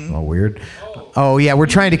showing. Oh, weird. Oh yeah, we're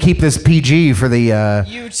trying to keep this PG for the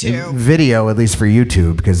YouTube. video, at least for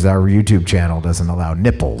YouTube, because our YouTube channel doesn't allow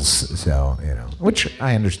nipples. So which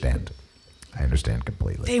I understand. I understand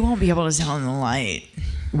completely. They won't be able to tell in the light.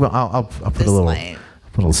 Well, I'll put This a little light.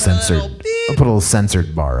 censored. Little beep. I'll put a little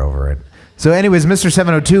censored bar over it. So, anyways, Mr.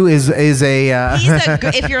 702 is a.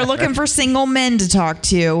 If you're looking for single men to talk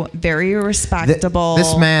to, very respectable.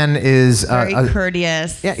 This man is very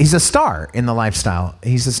courteous. Yeah, he's a star in the lifestyle.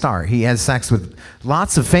 He's a star. He has sex with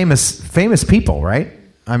lots of famous people, right?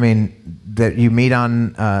 I mean, that you meet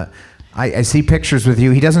on. I see pictures with you.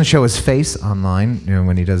 He doesn't show his face online,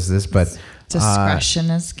 when he does this, but Discretion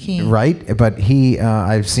is key. right. But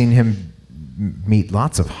I've seen him meet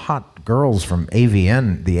lots of hot girls from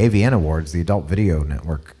AVN, the AVN Awards, the Adult Video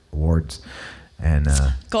Network Awards, and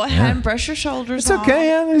Go ahead and brush your shoulders. it's okay.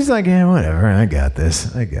 Yeah, he's like, yeah, whatever. I got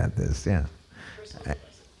this. Yeah.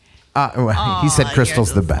 Well, he said Aw, Crystal's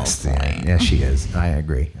you're the the best. full Yeah, point. yeah, she is. I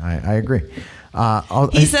agree. I agree.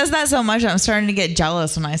 He says that so much, I'm starting to get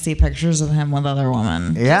jealous when I see pictures of him with other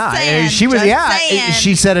women. Yeah, saying, she was. just Yeah, saying.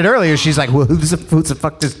 she said it earlier. She's like, "Well, who's the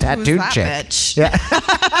fuck this tattooed that chick?" bitch? Yeah.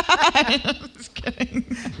 Just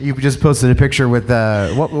kidding. You just posted a picture with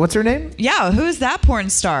what's her name? Yeah, who's that porn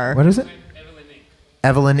star? What is it?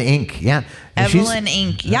 Evelyn Inc. Yeah. And Evelyn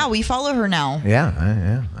Inc. Yeah, we follow her now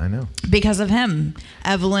Yeah, I know. because of him.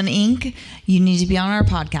 Evelyn Inc. You need to be on our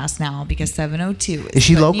podcast now because 702 Is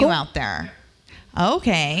she putting local? you out there.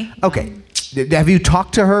 Okay. Okay. Have you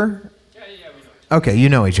talked to her? Yeah, we know. Okay, you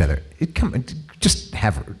know each other. Come, just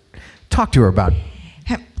have her talk to her about.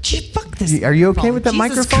 Fuck this. Are you okay phone. with that Jesus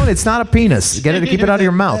microphone? Christ. It's not a penis. Get it to keep it out of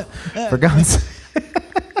your mouth. For God's sake.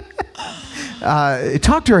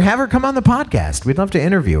 Talk to her. Have her come on the podcast. We'd love to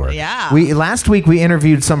interview her. Yeah. Last week we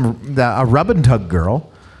interviewed a rub and tug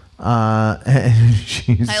girl.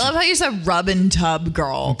 She's I love how you said rub and tub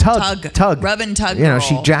girl. tug. Rub and tug You know, girl.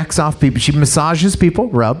 she jacks off people. She massages people,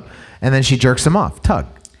 rub, and then she jerks them off. Tug.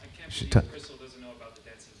 I can't believe Crystal doesn't know about the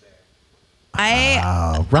dancing bear.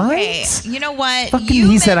 Oh, right. Okay, you know what? Fucking, You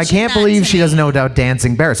he said, I mentioned can't that believe to she me. doesn't know about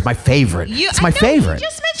Dancing Bear. It's my favorite. It's my I know, favorite. You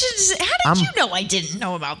just mentioned. How did you know I didn't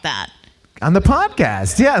know about that? On the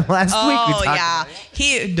podcast. Yeah, last week we talked yeah. about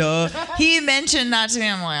it. He mentioned that to me.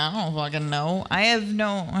 I'm like, I don't fucking know. I don't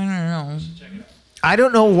know. I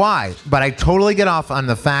don't know why, but I totally get off on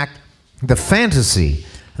the fantasy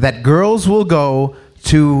that girls will go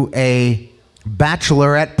to a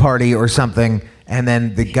bachelorette party or something, and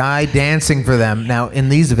then the guy dancing for them. Now, in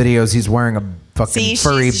these videos, he's wearing a fucking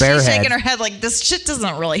furry bear she's head. shaking her head like this shit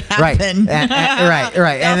doesn't really Right. happen. Right.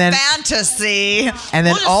 The And then fantasy. and then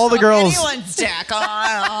We'll just all the suck girls- anyone's dick.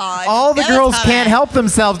 all the girls can't help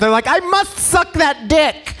themselves. They're like, I must suck that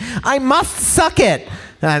dick. I must suck it.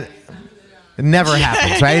 It never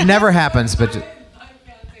happens, right? It never happens, but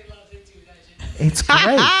it's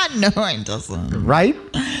great, No, it doesn't. right?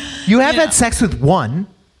 You have had sex with one.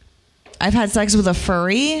 I've had sex with a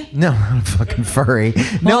furry. No, not a fucking furry.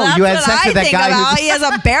 No, Well, that's you had what sex I with that think guy. about. He has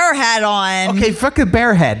a bear head on. Okay, fuck a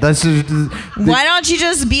bear head. Let's just, Why don't you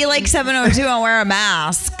just be like 702 and wear a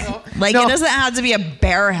mask? Like, No. it doesn't have to be a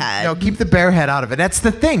bear head. no, keep the bear head out of it. That's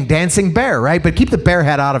the thing, dancing bear, right? But keep the bear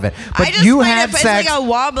head out of it. But I just you made had it, it's sex. like a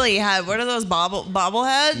wobbly head. What are those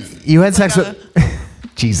bobbleheads? You had sex like with.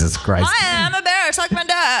 Jesus Christ. I am a bear. Suck my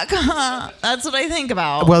dick. That's what I think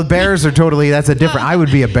about. Well, bears are totally. That's a different. I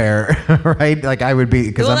would be a bear, right? Like I would be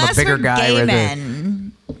because Well, I'm a that's bigger for guy. gay with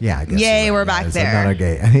men. Yeah, I guess. Yay, you're we're right, back guys. there. I'm not a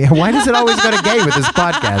gay. Why does it always go to gay with this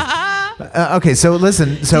podcast? Okay, so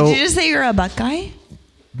listen. So Did you just say you're a butt guy?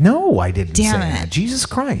 no, I didn't Damn say it. that. Jesus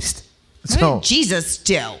Christ. What So did Jesus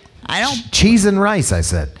do? I don't. cheese and rice. I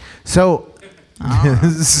said. So.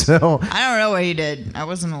 So I don't know what he did. I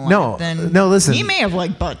wasn't alive No, then. no, listen. He may have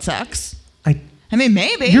liked butt sex. I. I mean,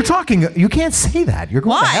 maybe. You're talking. You can't say that. You're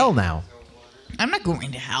going to Why? hell now. I'm not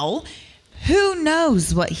going to hell. Who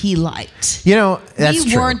knows what he liked? You know that's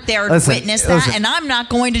We true. weren't there to Listen, witness that, listen. and I'm not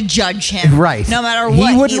going to judge him. Right. No matter what.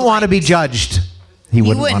 He wouldn't want to be liked. judged. He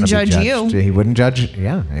wouldn't wouldn't want to be judge judged. you. He wouldn't judge.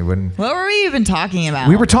 Yeah, he wouldn't. What were we even talking about?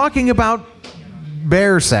 We were talking about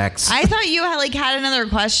bear sex. I thought you had another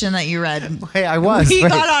question that you read. Hey, I was. We Wait.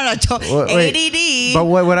 got on a Wait. ADD. But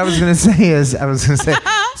what I was going to say is,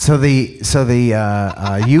 so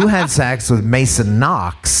the you had sex with Mason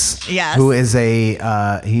Knox. Yes. Who is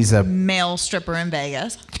he's a Male stripper in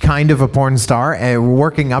Vegas. kind of a porn star,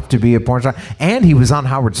 working up to be a porn star, and he was on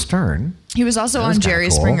Howard Stern. He was also That on was kinda Jerry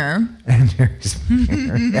cool. Springer. And Jerry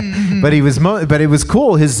Springer, yeah. But he was, but it was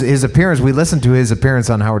cool. His appearance. We listened to his appearance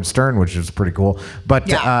on Howard Stern, which was pretty cool. But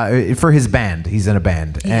Yeah. for his band, he's in a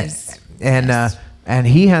band. He and, is. And Yes. and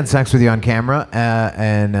he had sex with you on camera,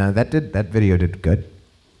 and that video did good.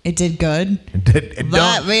 It did good. It did. It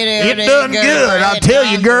That video it did done good. I'll tell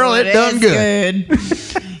you, girl, it done good.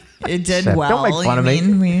 It did Don't well. make fun of me.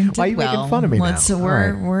 We did Why are you making well. fun of me now? We're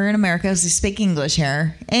All right. we're in America, so we speak English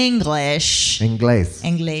here. English. Inglés.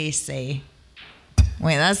 English.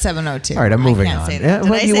 Wait, that's 702. All right, I'm moving I can't on. Say Yeah, that.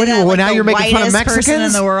 Did I say what do that you- like now the you're making fun of whitest person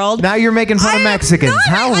Mexicans in the world. Now you're making fun of I'm Mexicans. not.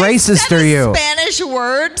 How I racist said are a you? Spanish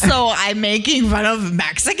word, so I'm making fun of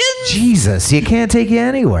Mexicans. Jesus, you can't take you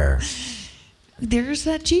anywhere. There's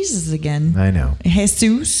that Jesus again. I know.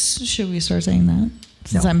 Jesus. Should we start saying that?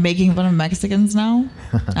 Since No. I'm making fun of Mexicans now,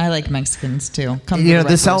 I like Mexicans too. Come You to know, the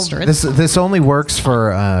this Red all, Rooster. this only works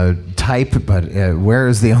for type, but where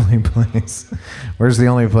is the only place? Where's the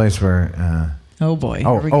only place where? Oh boy.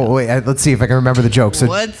 Here we go. Wait. Let's see if I can remember the joke. So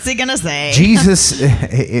What's he gonna say? Jesus,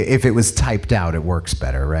 if it was typed out, it works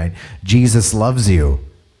better, right? Jesus loves you.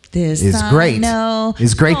 This Is I great. know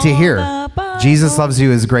Is great to all hear. about Jesus loves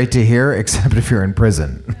you is great to hear, except if you're in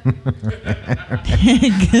prison.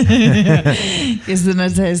 Isn't it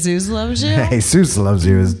Jesus loves you? Jesus loves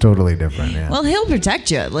you is totally different. Yeah. Well, he'll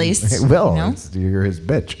protect you at least. It will. You know? You're his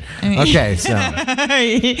bitch. mean- Okay, so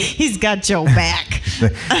He's got your back.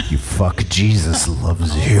 you fuck. Jesus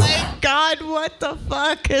loves you. My God, what the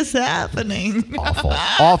fuck is happening?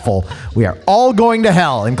 Awful. We are all going to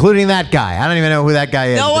hell, including that guy. I don't even know who that guy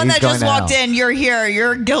is. No but one he's that going just to walked hell. in. You're here.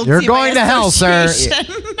 You're guilty. You're by going to hell, sir.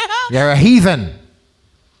 association. You're a heathen.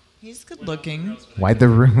 He's good looking. Why'd the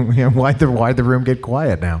room? Why'd the room get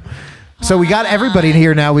quiet now? So we got everybody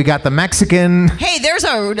here now. We got the Mexican. Hey, there's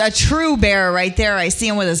a true bear right there. I see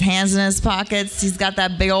him with his hands in his pockets. He's got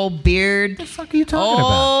that big old beard. What the fuck are you talking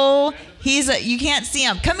about? Oh, you can't see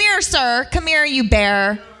him. Come here, sir. Come here, you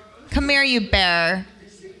bear. Come here, you bear.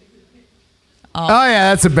 Oh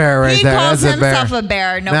yeah, that's a bear right He there. calls That's a bear. himself a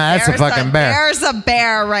bear. No, Nah, that's a bear's fucking bear. There's a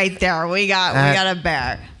bear right there. We got a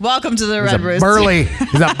bear. Welcome to the He's Red a Rooster.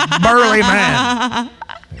 he's a burly man.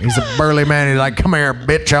 He's a burly man. He's like, come here,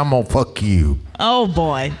 bitch. I'm gonna fuck you. Oh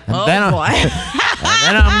boy. Oh then boy.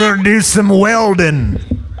 And then I'm gonna do some welding.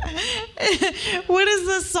 What is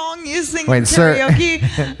the song you sing Wait, in sir.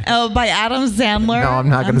 karaoke? By Adam Sandler. No, I'm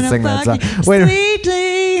not gonna sing that fuck song. you. Wait a-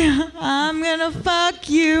 Sweetly, I'm gonna fuck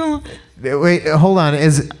you. Wait, hold on.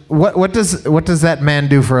 What does that man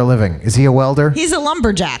do for a living? Is he a welder? He's a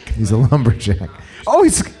lumberjack. He's a lumberjack. Oh,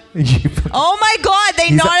 he's. Oh my God! They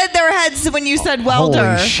He's a- nodded their heads when you said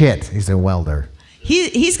welder. Holy shit! He's a welder.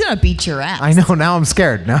 He's gonna beat your ass. I know. Now I'm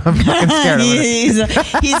scared. Now I'm fucking scared. he's got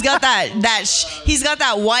he's got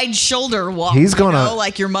that wide shoulder walk. He's gonna- you know,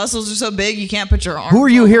 like your muscles are so big you can't put your arm. Who are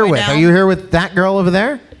you all the here way with? down. Are you here with that girl over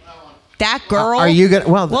there? That girl? Are you gonna?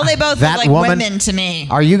 Well, they both that look like woman, women to me.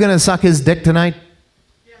 Are you gonna suck his dick tonight?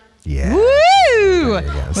 Yeah. Woo! There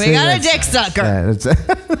you go. We See, got a that's dick nice. sucker.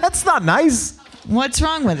 Yeah, that's not nice. What's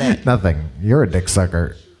wrong with it? Nothing. You're a dick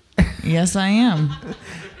sucker. Yes, I am.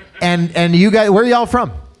 And you guys, where are y'all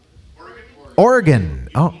from? Oregon.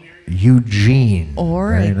 Oh, Eugene.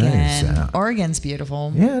 Oregon. Very nice. Oregon's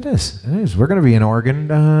beautiful. Yeah, it is. It is. We're going to be in Oregon.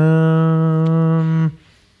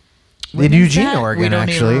 When In is Eugene, that? Oregon. We don't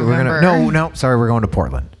Actually, even we're gonna. remember. No. Sorry, we're going to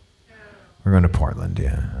Portland. We're going to Portland.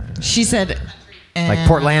 Yeah. She said, Like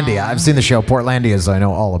Portlandia. I've seen the show Portlandia, so I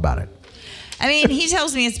know all about it. I mean, he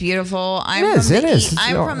tells me it's beautiful. I'm It is, from it the is.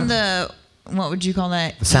 I'm It's- from the, what would you call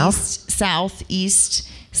that? The South? Southeast.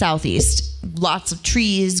 Lots of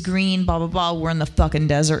trees, green, blah, blah, blah. We're in the fucking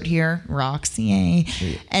desert here. Rocks, yay.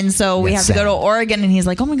 And so we Yes, have to go to sand. Oregon, and he's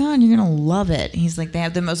like, oh my God, you're going to love it. He's like, they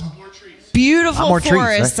have the most beautiful More trees,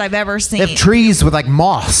 forests right? I've ever They seen. have trees with like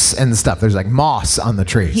moss and stuff. There's like moss on the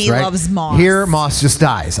trees. He right? loves moss. Here, moss just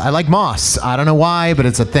dies. I like moss. I don't know why, but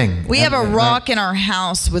it's a thing. We have a Right? rock in our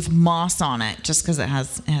house with moss on it, just because it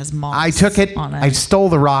has moss. I took it. on it. I stole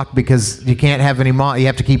the rock because you can't have any moss. You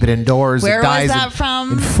have to keep it indoors. Where it dies was that in,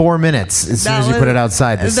 from? In 4 minutes, as soon as you put it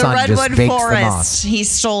outside, the sun Redwood just bakes Forest. the moss. He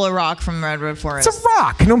stole a rock from Redwood Forest. It's a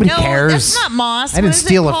rock. Nobody No, cares. that's not moss. I didn't What is it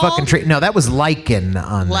steal a called? fucking tree. No, that was lichen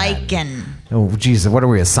on that. Lichen. Oh, Jesus. What are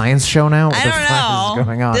we, a science show now? What I the don't fuck know. is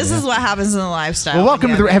going on? This Yeah. is what happens in the lifestyle. Well,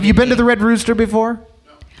 welcome to the. Have you been to the Red? Red Rooster before?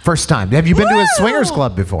 First time. Have you been to a swingers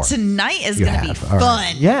club before? Tonight is You going to be have. fun. All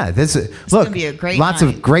right. Yeah, this is. Look, gonna be a great lots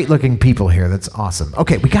night. of great-looking people here. That's awesome.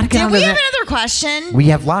 Okay, we got to get Did on we to have that. another question? We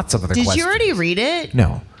have lots of other Did questions. you already read it?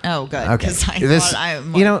 No. Oh, good. Okay. 'cause I This, thought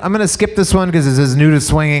I'm going to skip this one because it says new to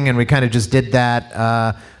swinging, and we kind of just did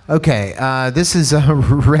that. Okay. This is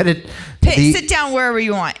Reddit. Sit down wherever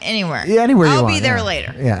you want, anywhere. Yeah, anywhere you I'll want. be there yeah.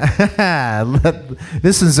 later. Yeah.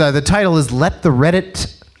 This is the title is "Let the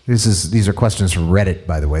Reddit." These are questions from Reddit,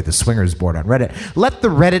 by the way, the swingers board on Reddit. Let the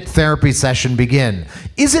Reddit therapy session begin.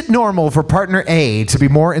 Is it normal for partner A to be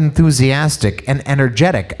more enthusiastic and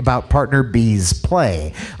energetic about partner B's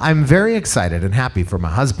play? I'm very excited and happy for my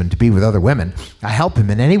husband to be with other women. I help him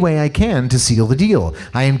in any way I can to seal the deal.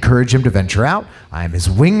 I encourage him to venture out. I am his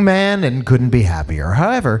wingman and couldn't be happier.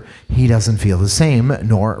 However, he doesn't feel the same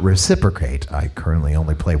nor reciprocate. I currently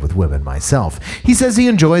only play with women myself. He says he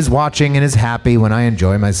enjoys watching and is happy when I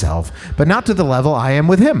enjoy myself, but not to the level I am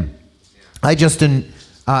with him.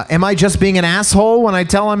 Am I just being an asshole when I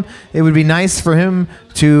tell him it would be nice for him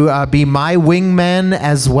to be my wingman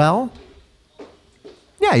as well?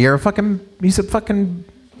 Yeah, he's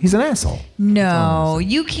an asshole. No,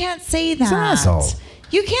 you can't say that. He's an asshole.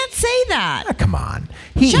 You can't say that. Ah, come on.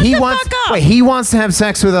 Shut the fuck up. Wait, he wants to have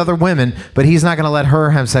sex with other women, but he's not going to let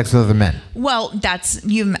her have sex with other men. Well, that's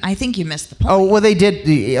you. I think you missed the point. Oh, well, they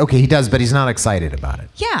did. Okay, he does, but he's not excited about it.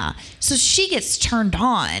 Yeah. So she gets turned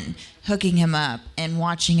on hooking him up and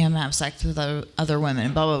watching him have sex with other women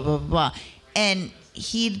and blah, blah, blah, blah, blah. And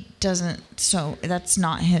he doesn't. So that's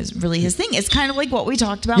not his thing. It's kind of like what we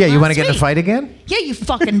talked about. Yeah, you want want to get in a fight again? Yeah, you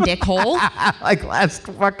fucking dickhole. Like last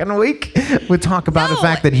fucking week, we talk about the No.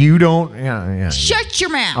 fact that you don't. Yeah. Shut your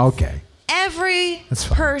mouth. Okay. Every That's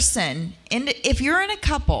fine. person, and if you're in a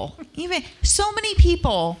couple, even so many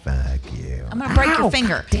people. Fuck you. I'm gonna break Ow, your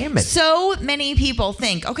finger. Damn it. So many people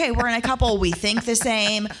think, okay, we're in a couple, we think the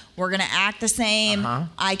same, we're gonna act the same.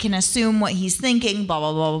 I can assume what he's thinking. Blah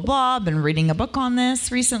blah blah blah blah. Been reading a book on this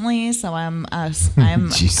recently, so I'm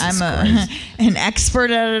Jesus Christ. an expert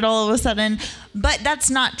at it all of a sudden. But that's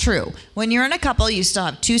not true. When you're in a couple, you still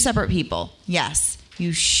have two separate people. Yes,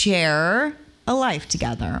 you share a life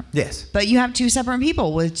together. Yes. But you have two separate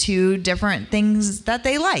people with two different things that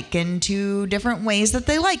they like and two different ways that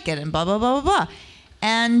they like it and blah, blah, blah, blah, blah.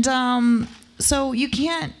 And so you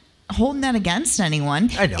can't hold that against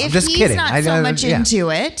anyone. I know, I'm if just he's kidding. not so much yeah.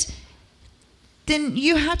 into it, then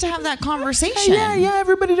you have to have that conversation. Yeah,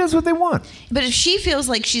 everybody does what they want. But if she feels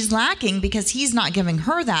like she's lacking because he's not giving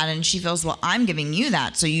her that, and she feels, well, I'm giving you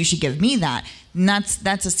that, so you should give me that. And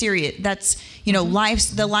that's a serious. That's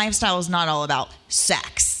the lifestyle is not all about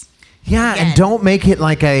sex. Yeah, Again. and don't make it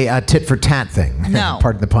like a tit for tat thing. No.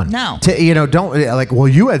 Pardon the pun. No. Don't like. Well,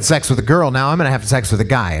 you had sex with a girl. Now I'm going to have sex with a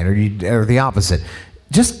guy, or the opposite.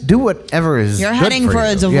 Just do whatever is. You're good heading for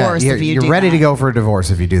a divorce you're, if you you're do ready that. to go for a divorce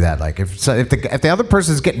if you do that. Like if the other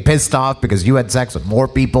person's getting pissed off because you had sex with more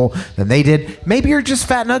people than they did, maybe you're just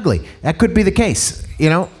fat and ugly. That could be the case.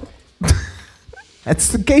 That's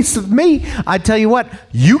the case of me. I tell you what,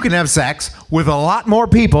 you can have sex with a lot more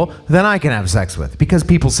people than I can have sex with because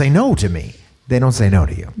people say no to me. They don't say no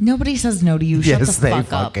to you. Nobody says no to you. Shut Yes, the they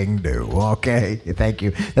fuck up. fucking do. Okay, thank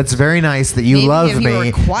you. That's very nice that you Maybe love if you me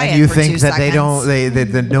were quiet and you for think 2 that they don't.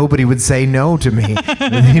 seconds. That nobody would say no to me.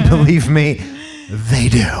 Believe me, they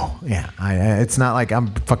do. Yeah, it's not like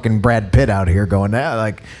I'm fucking Brad Pitt out here going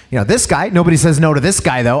this guy. Nobody says no to this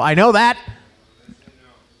guy though. I know that.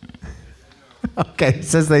 Okay, it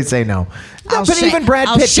says they say no. I'll But even Brad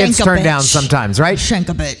I'll Pitt shank gets a turned down bitch. sometimes, right? Shank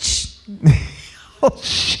a bitch. I'll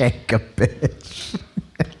shake a bitch.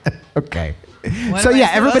 Okay. What So am I yeah,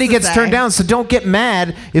 supposed everybody to gets say? turned down. So don't get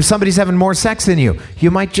mad if somebody's having more sex than you.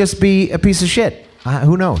 You might just be a piece of shit.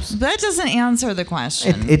 Who knows? That doesn't answer the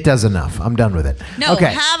question. It does enough. I'm done with it. No,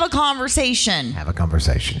 Okay. have a conversation. Have a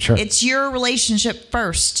conversation. Sure. It's your relationship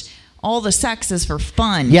first. All the sex is for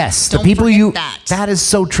fun. Yes, Don't the people forget you that. that is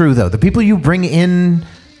so true though. The people you bring in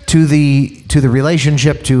to the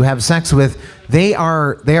relationship to have sex with, they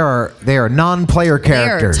are non-player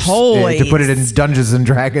characters. toys. To put it in Dungeons and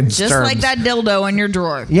Dragons just terms. like that dildo in your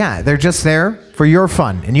drawer. Yeah, they're just there for your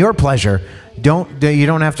fun and your pleasure. You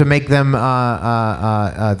don't have to make them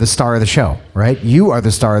the star of the show, right? You are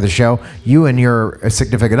the star of the show. You and your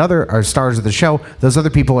significant other are stars of the show. Those other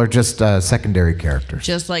people are just secondary characters.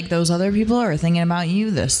 Just like those other people are thinking about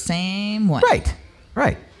you the same way.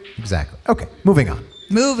 Right. Exactly. Okay, moving on.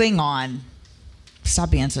 Moving on.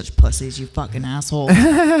 Stop being such pussies, you fucking asshole.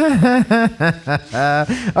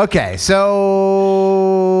 Okay,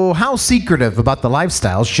 so how secretive about the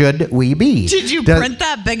lifestyle should we be? Did you print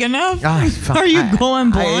that big enough? Fuck, Are you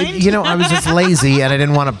going blind? I was just lazy and I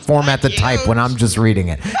didn't want to format the type when I'm just reading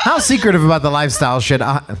it. How secretive about the lifestyle should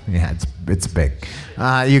yeah, it's big.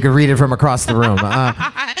 You can read it from across the room.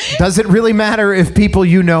 Does it really matter if people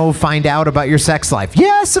you know find out about your sex life?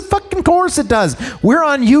 Yes, of fucking course it does. We're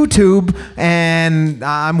on YouTube, and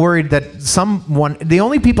I'm worried that the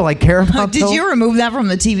only people I care about. Did you remove that from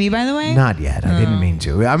the TV, by the way? Not yet. I didn't mean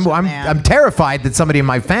to. man. I'm terrified that somebody in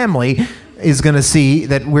my family is going to see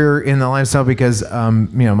that we're in the lifestyle because, my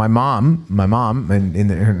mom in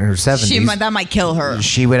her 70s. That might kill her.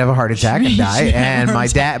 She would have a heart attack and die, and my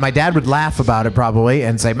dad would laugh about it probably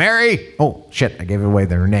and say, "Mary, oh shit, I gave away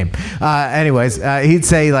their name." He'd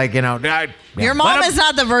say Your mom is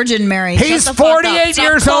not the Virgin Mary. He's Shut the fuck up. 48 Stop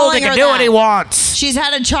years old. calling He can her do what he that. wants. She's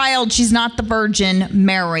had a child. She's not the Virgin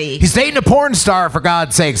Mary. He's dating a porn star, for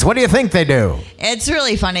God's sakes. What do you think they do? It's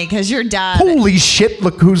really funny because your dad. Holy shit!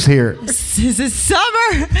 Look who's here. This is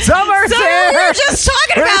Summer. Summer's here. We were just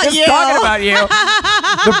talking about you. Talking about you.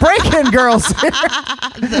 The break-in girl's here.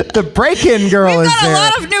 The break-in girl We've is got there. a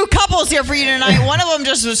lot of new couples here for you tonight. One of them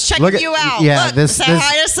just was checking Look at you out. Yeah, Look, this say this,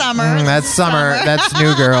 hi to Summer. That's Summer. That's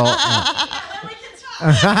new girl.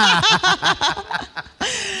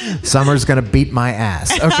 Summer's gonna beat my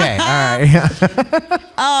ass. Okay, all right.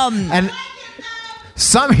 And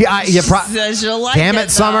Summer, Says you'll like damn it, though.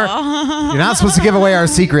 Summer! You're not supposed to give away our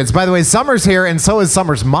secrets. By the way, Summer's here, and so is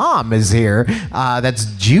Summer's mom is here. That's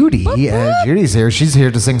Judy. Judy's here. She's here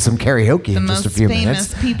to sing some karaoke in just a most few famous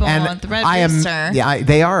minutes. people And at the Red Rooster.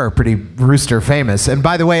 they are pretty rooster famous. And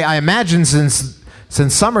by the way, I imagine since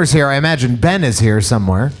Since Summer's here, I imagine Ben is here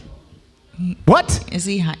somewhere. What? Is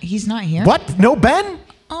he? He's not here. What? No Ben?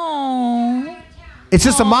 Oh. It's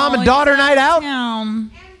just a mom and daughter night out? Town.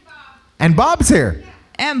 And Bob's here.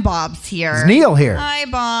 And Bob's here. Is Neil here? Hi,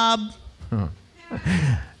 Bob.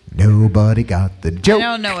 Nobody got the joke. I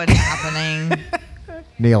don't know what's happening.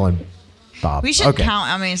 Neil and Bob. We should Okay. count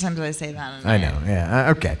how many times I say that. I know.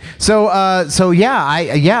 Yeah. Okay. So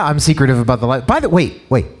yeah, I'm secretive about the life. By the wait.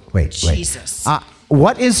 Jesus.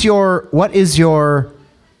 What is your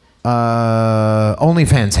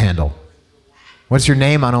OnlyFans handle? What's your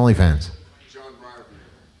name on OnlyFans?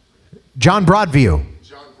 John Broadview.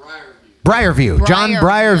 Briarview. John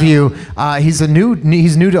Briarview. He's new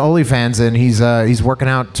to OnlyFans, and he's working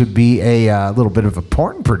out to be a little bit of a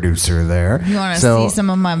porn producer there. You want to see some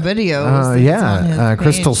of my videos? Yeah.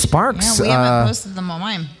 Crystal Sparks. Yeah, we haven't posted them on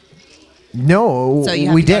mine. No, So you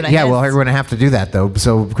have we to go did. to Yeah, his. well, we're going to have to do that though.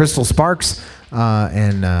 So Crystal Sparks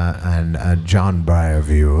and John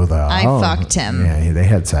Briarview. I fucked him. Yeah, they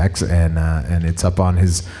had sex, and it's up on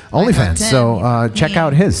his OnlyFans. fucked him. So check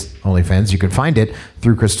out his OnlyFans. You can find it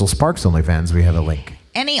through Crystal Sparks OnlyFans. We have a link.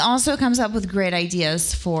 And he also comes up with great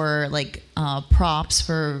ideas for like props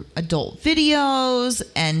for adult videos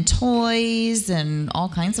and toys and all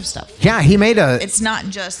kinds of stuff. Yeah, he made a. It's not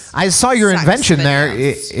just. I saw your sex invention there.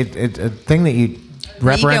 videos. It a thing that you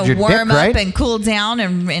wrap you around can your warm dick, up right? and cool down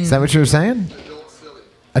and Is that what you were saying?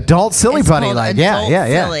 Adult silly it's buddy, called like adult yeah.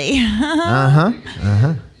 silly. You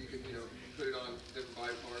can, put it on different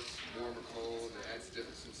body parts, warm or cold. It adds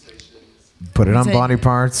different sensations. Put it on it body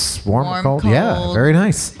parts, warm or warm, cold. Yeah, cold? very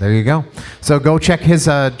nice. There you go. So go check his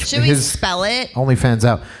Should we his spell it? OnlyFans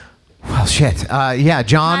out. Well, shit. Yeah,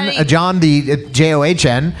 John. How do you- John the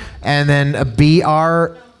JOHN, and then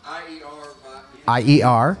BR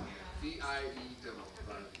IER.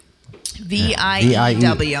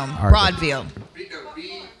 VIEW. Broadview.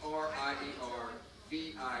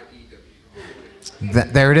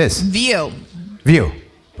 There it is. View. View.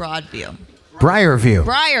 Broadview. Briarview.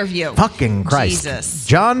 Briarview. Fucking Christ. Jesus.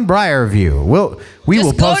 John Briarview. We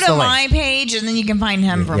will Just go post to the link. my page and then you can find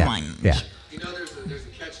him from yeah. mine. Yeah. You know, there's a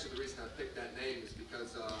catch to the reason I picked that name is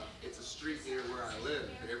because it's a street near where I live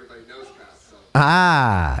that everybody knows about. So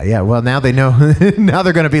Ah, yeah. Well, now they know. Now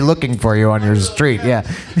they're going to be looking for you on your street. Yeah.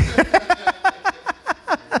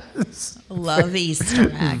 Love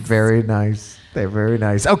Easter eggs. Very nice. They're very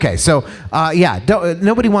nice. Okay, so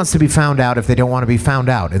nobody wants to be found out if they don't want to be found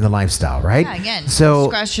out in the lifestyle, right? Yeah, again, so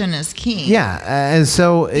discretion is key. yeah, and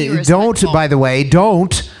so Be don't. respectful. By the way,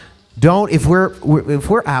 don't if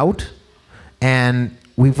we're out and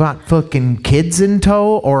we've got fucking kids in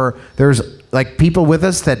tow, or there's like people with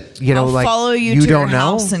us that I'll like follow you to don't your know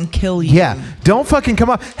house and kill you. Yeah, don't fucking come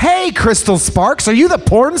up. Hey, Crystal Sparks, are you the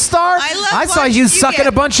porn star? I saw watching you you sucking get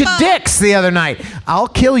a bunch of fucked. dicks the other night. I'll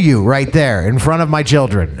kill you right there in front of my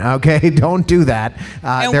children. Okay, don't do that.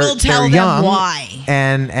 And we'll tell them young, why.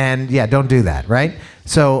 And yeah, don't do that. Right.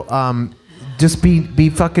 So just be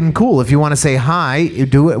fucking cool. If you want to say hi, you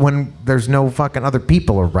do it when there's no fucking other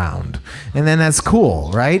people around, and then that's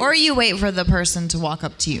cool, right? Or you wait for the person to walk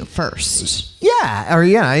up to you first. yeah, or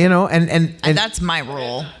yeah, and That's my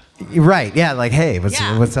rule. right, yeah, like hey,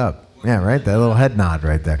 Yeah. what's up? Yeah, right, that little head nod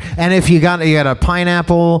right there. And if you got a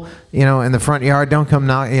pineapple, in the front yard, don't come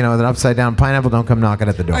knock. An upside down pineapple, don't come knocking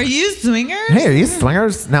at the door. Are you swingers? Hey, are you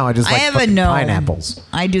swingers? No, I just I like have a fucking gnome. pineapples.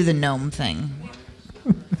 I do the gnome thing.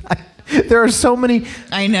 There are so many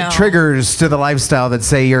I know. triggers to the lifestyle that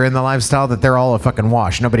say you're in the lifestyle that they're all a fucking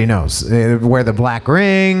wash. Nobody knows. Wear the black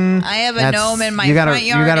ring. I have a gnome in my you got front a,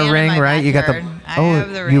 yard You got a and ring, in my right? You got the. backyard. I have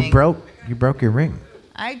the You ring. broke your ring.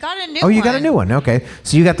 I got a new Oh, one. you got a new one. Okay,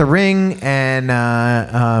 so you got the ring, and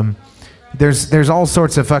there's all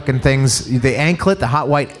sorts of fucking things. The anklet, the hot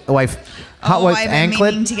wife I've been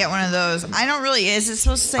anklet. meaning to get one of those. I don't really. Is it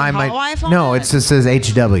supposed to say I hot might. wife on No, it? it just says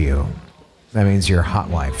HW. That means you're hot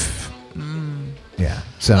wife. Yeah.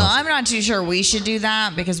 So. Well, I'm not too sure we should do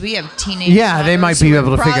that because we have teenage. Yeah, they might daughters be who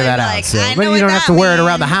able would to figure probably that be out. like, So. I But know you don't what have to that wear it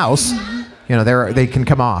around the means. house. They can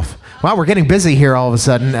come off. Wow, we're getting busy here all of a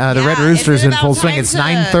sudden. The Red Yeah, Rooster's is it in full about swing. time It's to-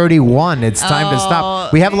 9:31. It's time to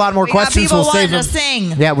stop. We have a lot more we got questions. people We'll save them. wanting to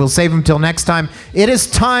sing. Yeah, we'll save them till next time. It is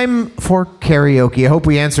time for karaoke. I hope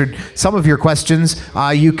we answered some of your questions.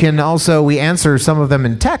 You can also we answer some of them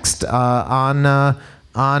in text on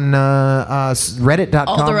Reddit.com.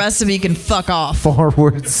 All the rest of you can fuck off. /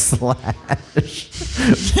 forward slash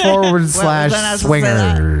then I was gonna say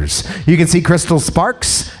that. swingers. You can see Crystal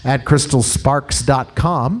Sparks at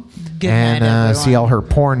crystalsparks.com Good and night, everyone. see all her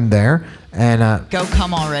porn there. And Go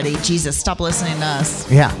come already. Jesus, stop listening to us.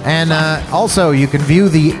 yeah, and also you can view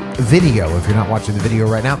the video if you're not watching the video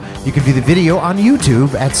right now. You can view the video on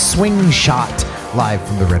YouTube at Swing Shot live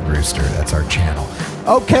from the Red Rooster. That's our channel.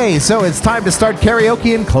 Okay, so it's time to start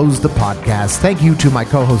karaoke and close the podcast. Thank you to my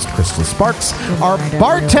co-host Crystal Sparks, our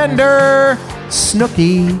bartender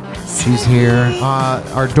Snooky. She's here.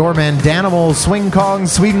 Our doorman Danimal, Swing Kong,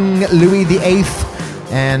 Sweden, Louis VIII.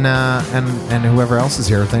 And whoever else is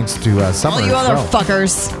here, thanks to Summer. All you as other well.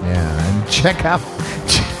 fuckers. Yeah, and check out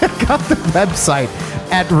the website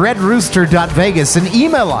at redrooster.vegas and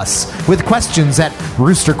email us with questions at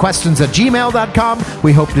roosterquestions@gmail.com.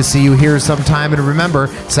 We hope to see you here sometime. And remember,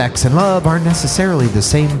 sex and love aren't necessarily the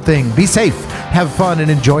same thing. Be safe, have fun,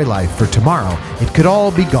 and enjoy life, for tomorrow it could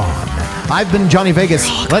all be gone. I've been Johnny Vegas.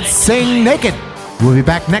 Let's sing naked. We'll be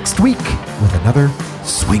back next week with another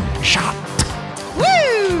Swing Shot.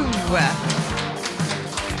 Woo!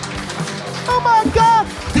 Oh my God,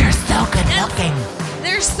 they're so good looking.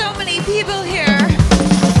 There's so many people here.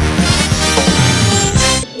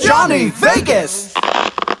 Johnny Vegas!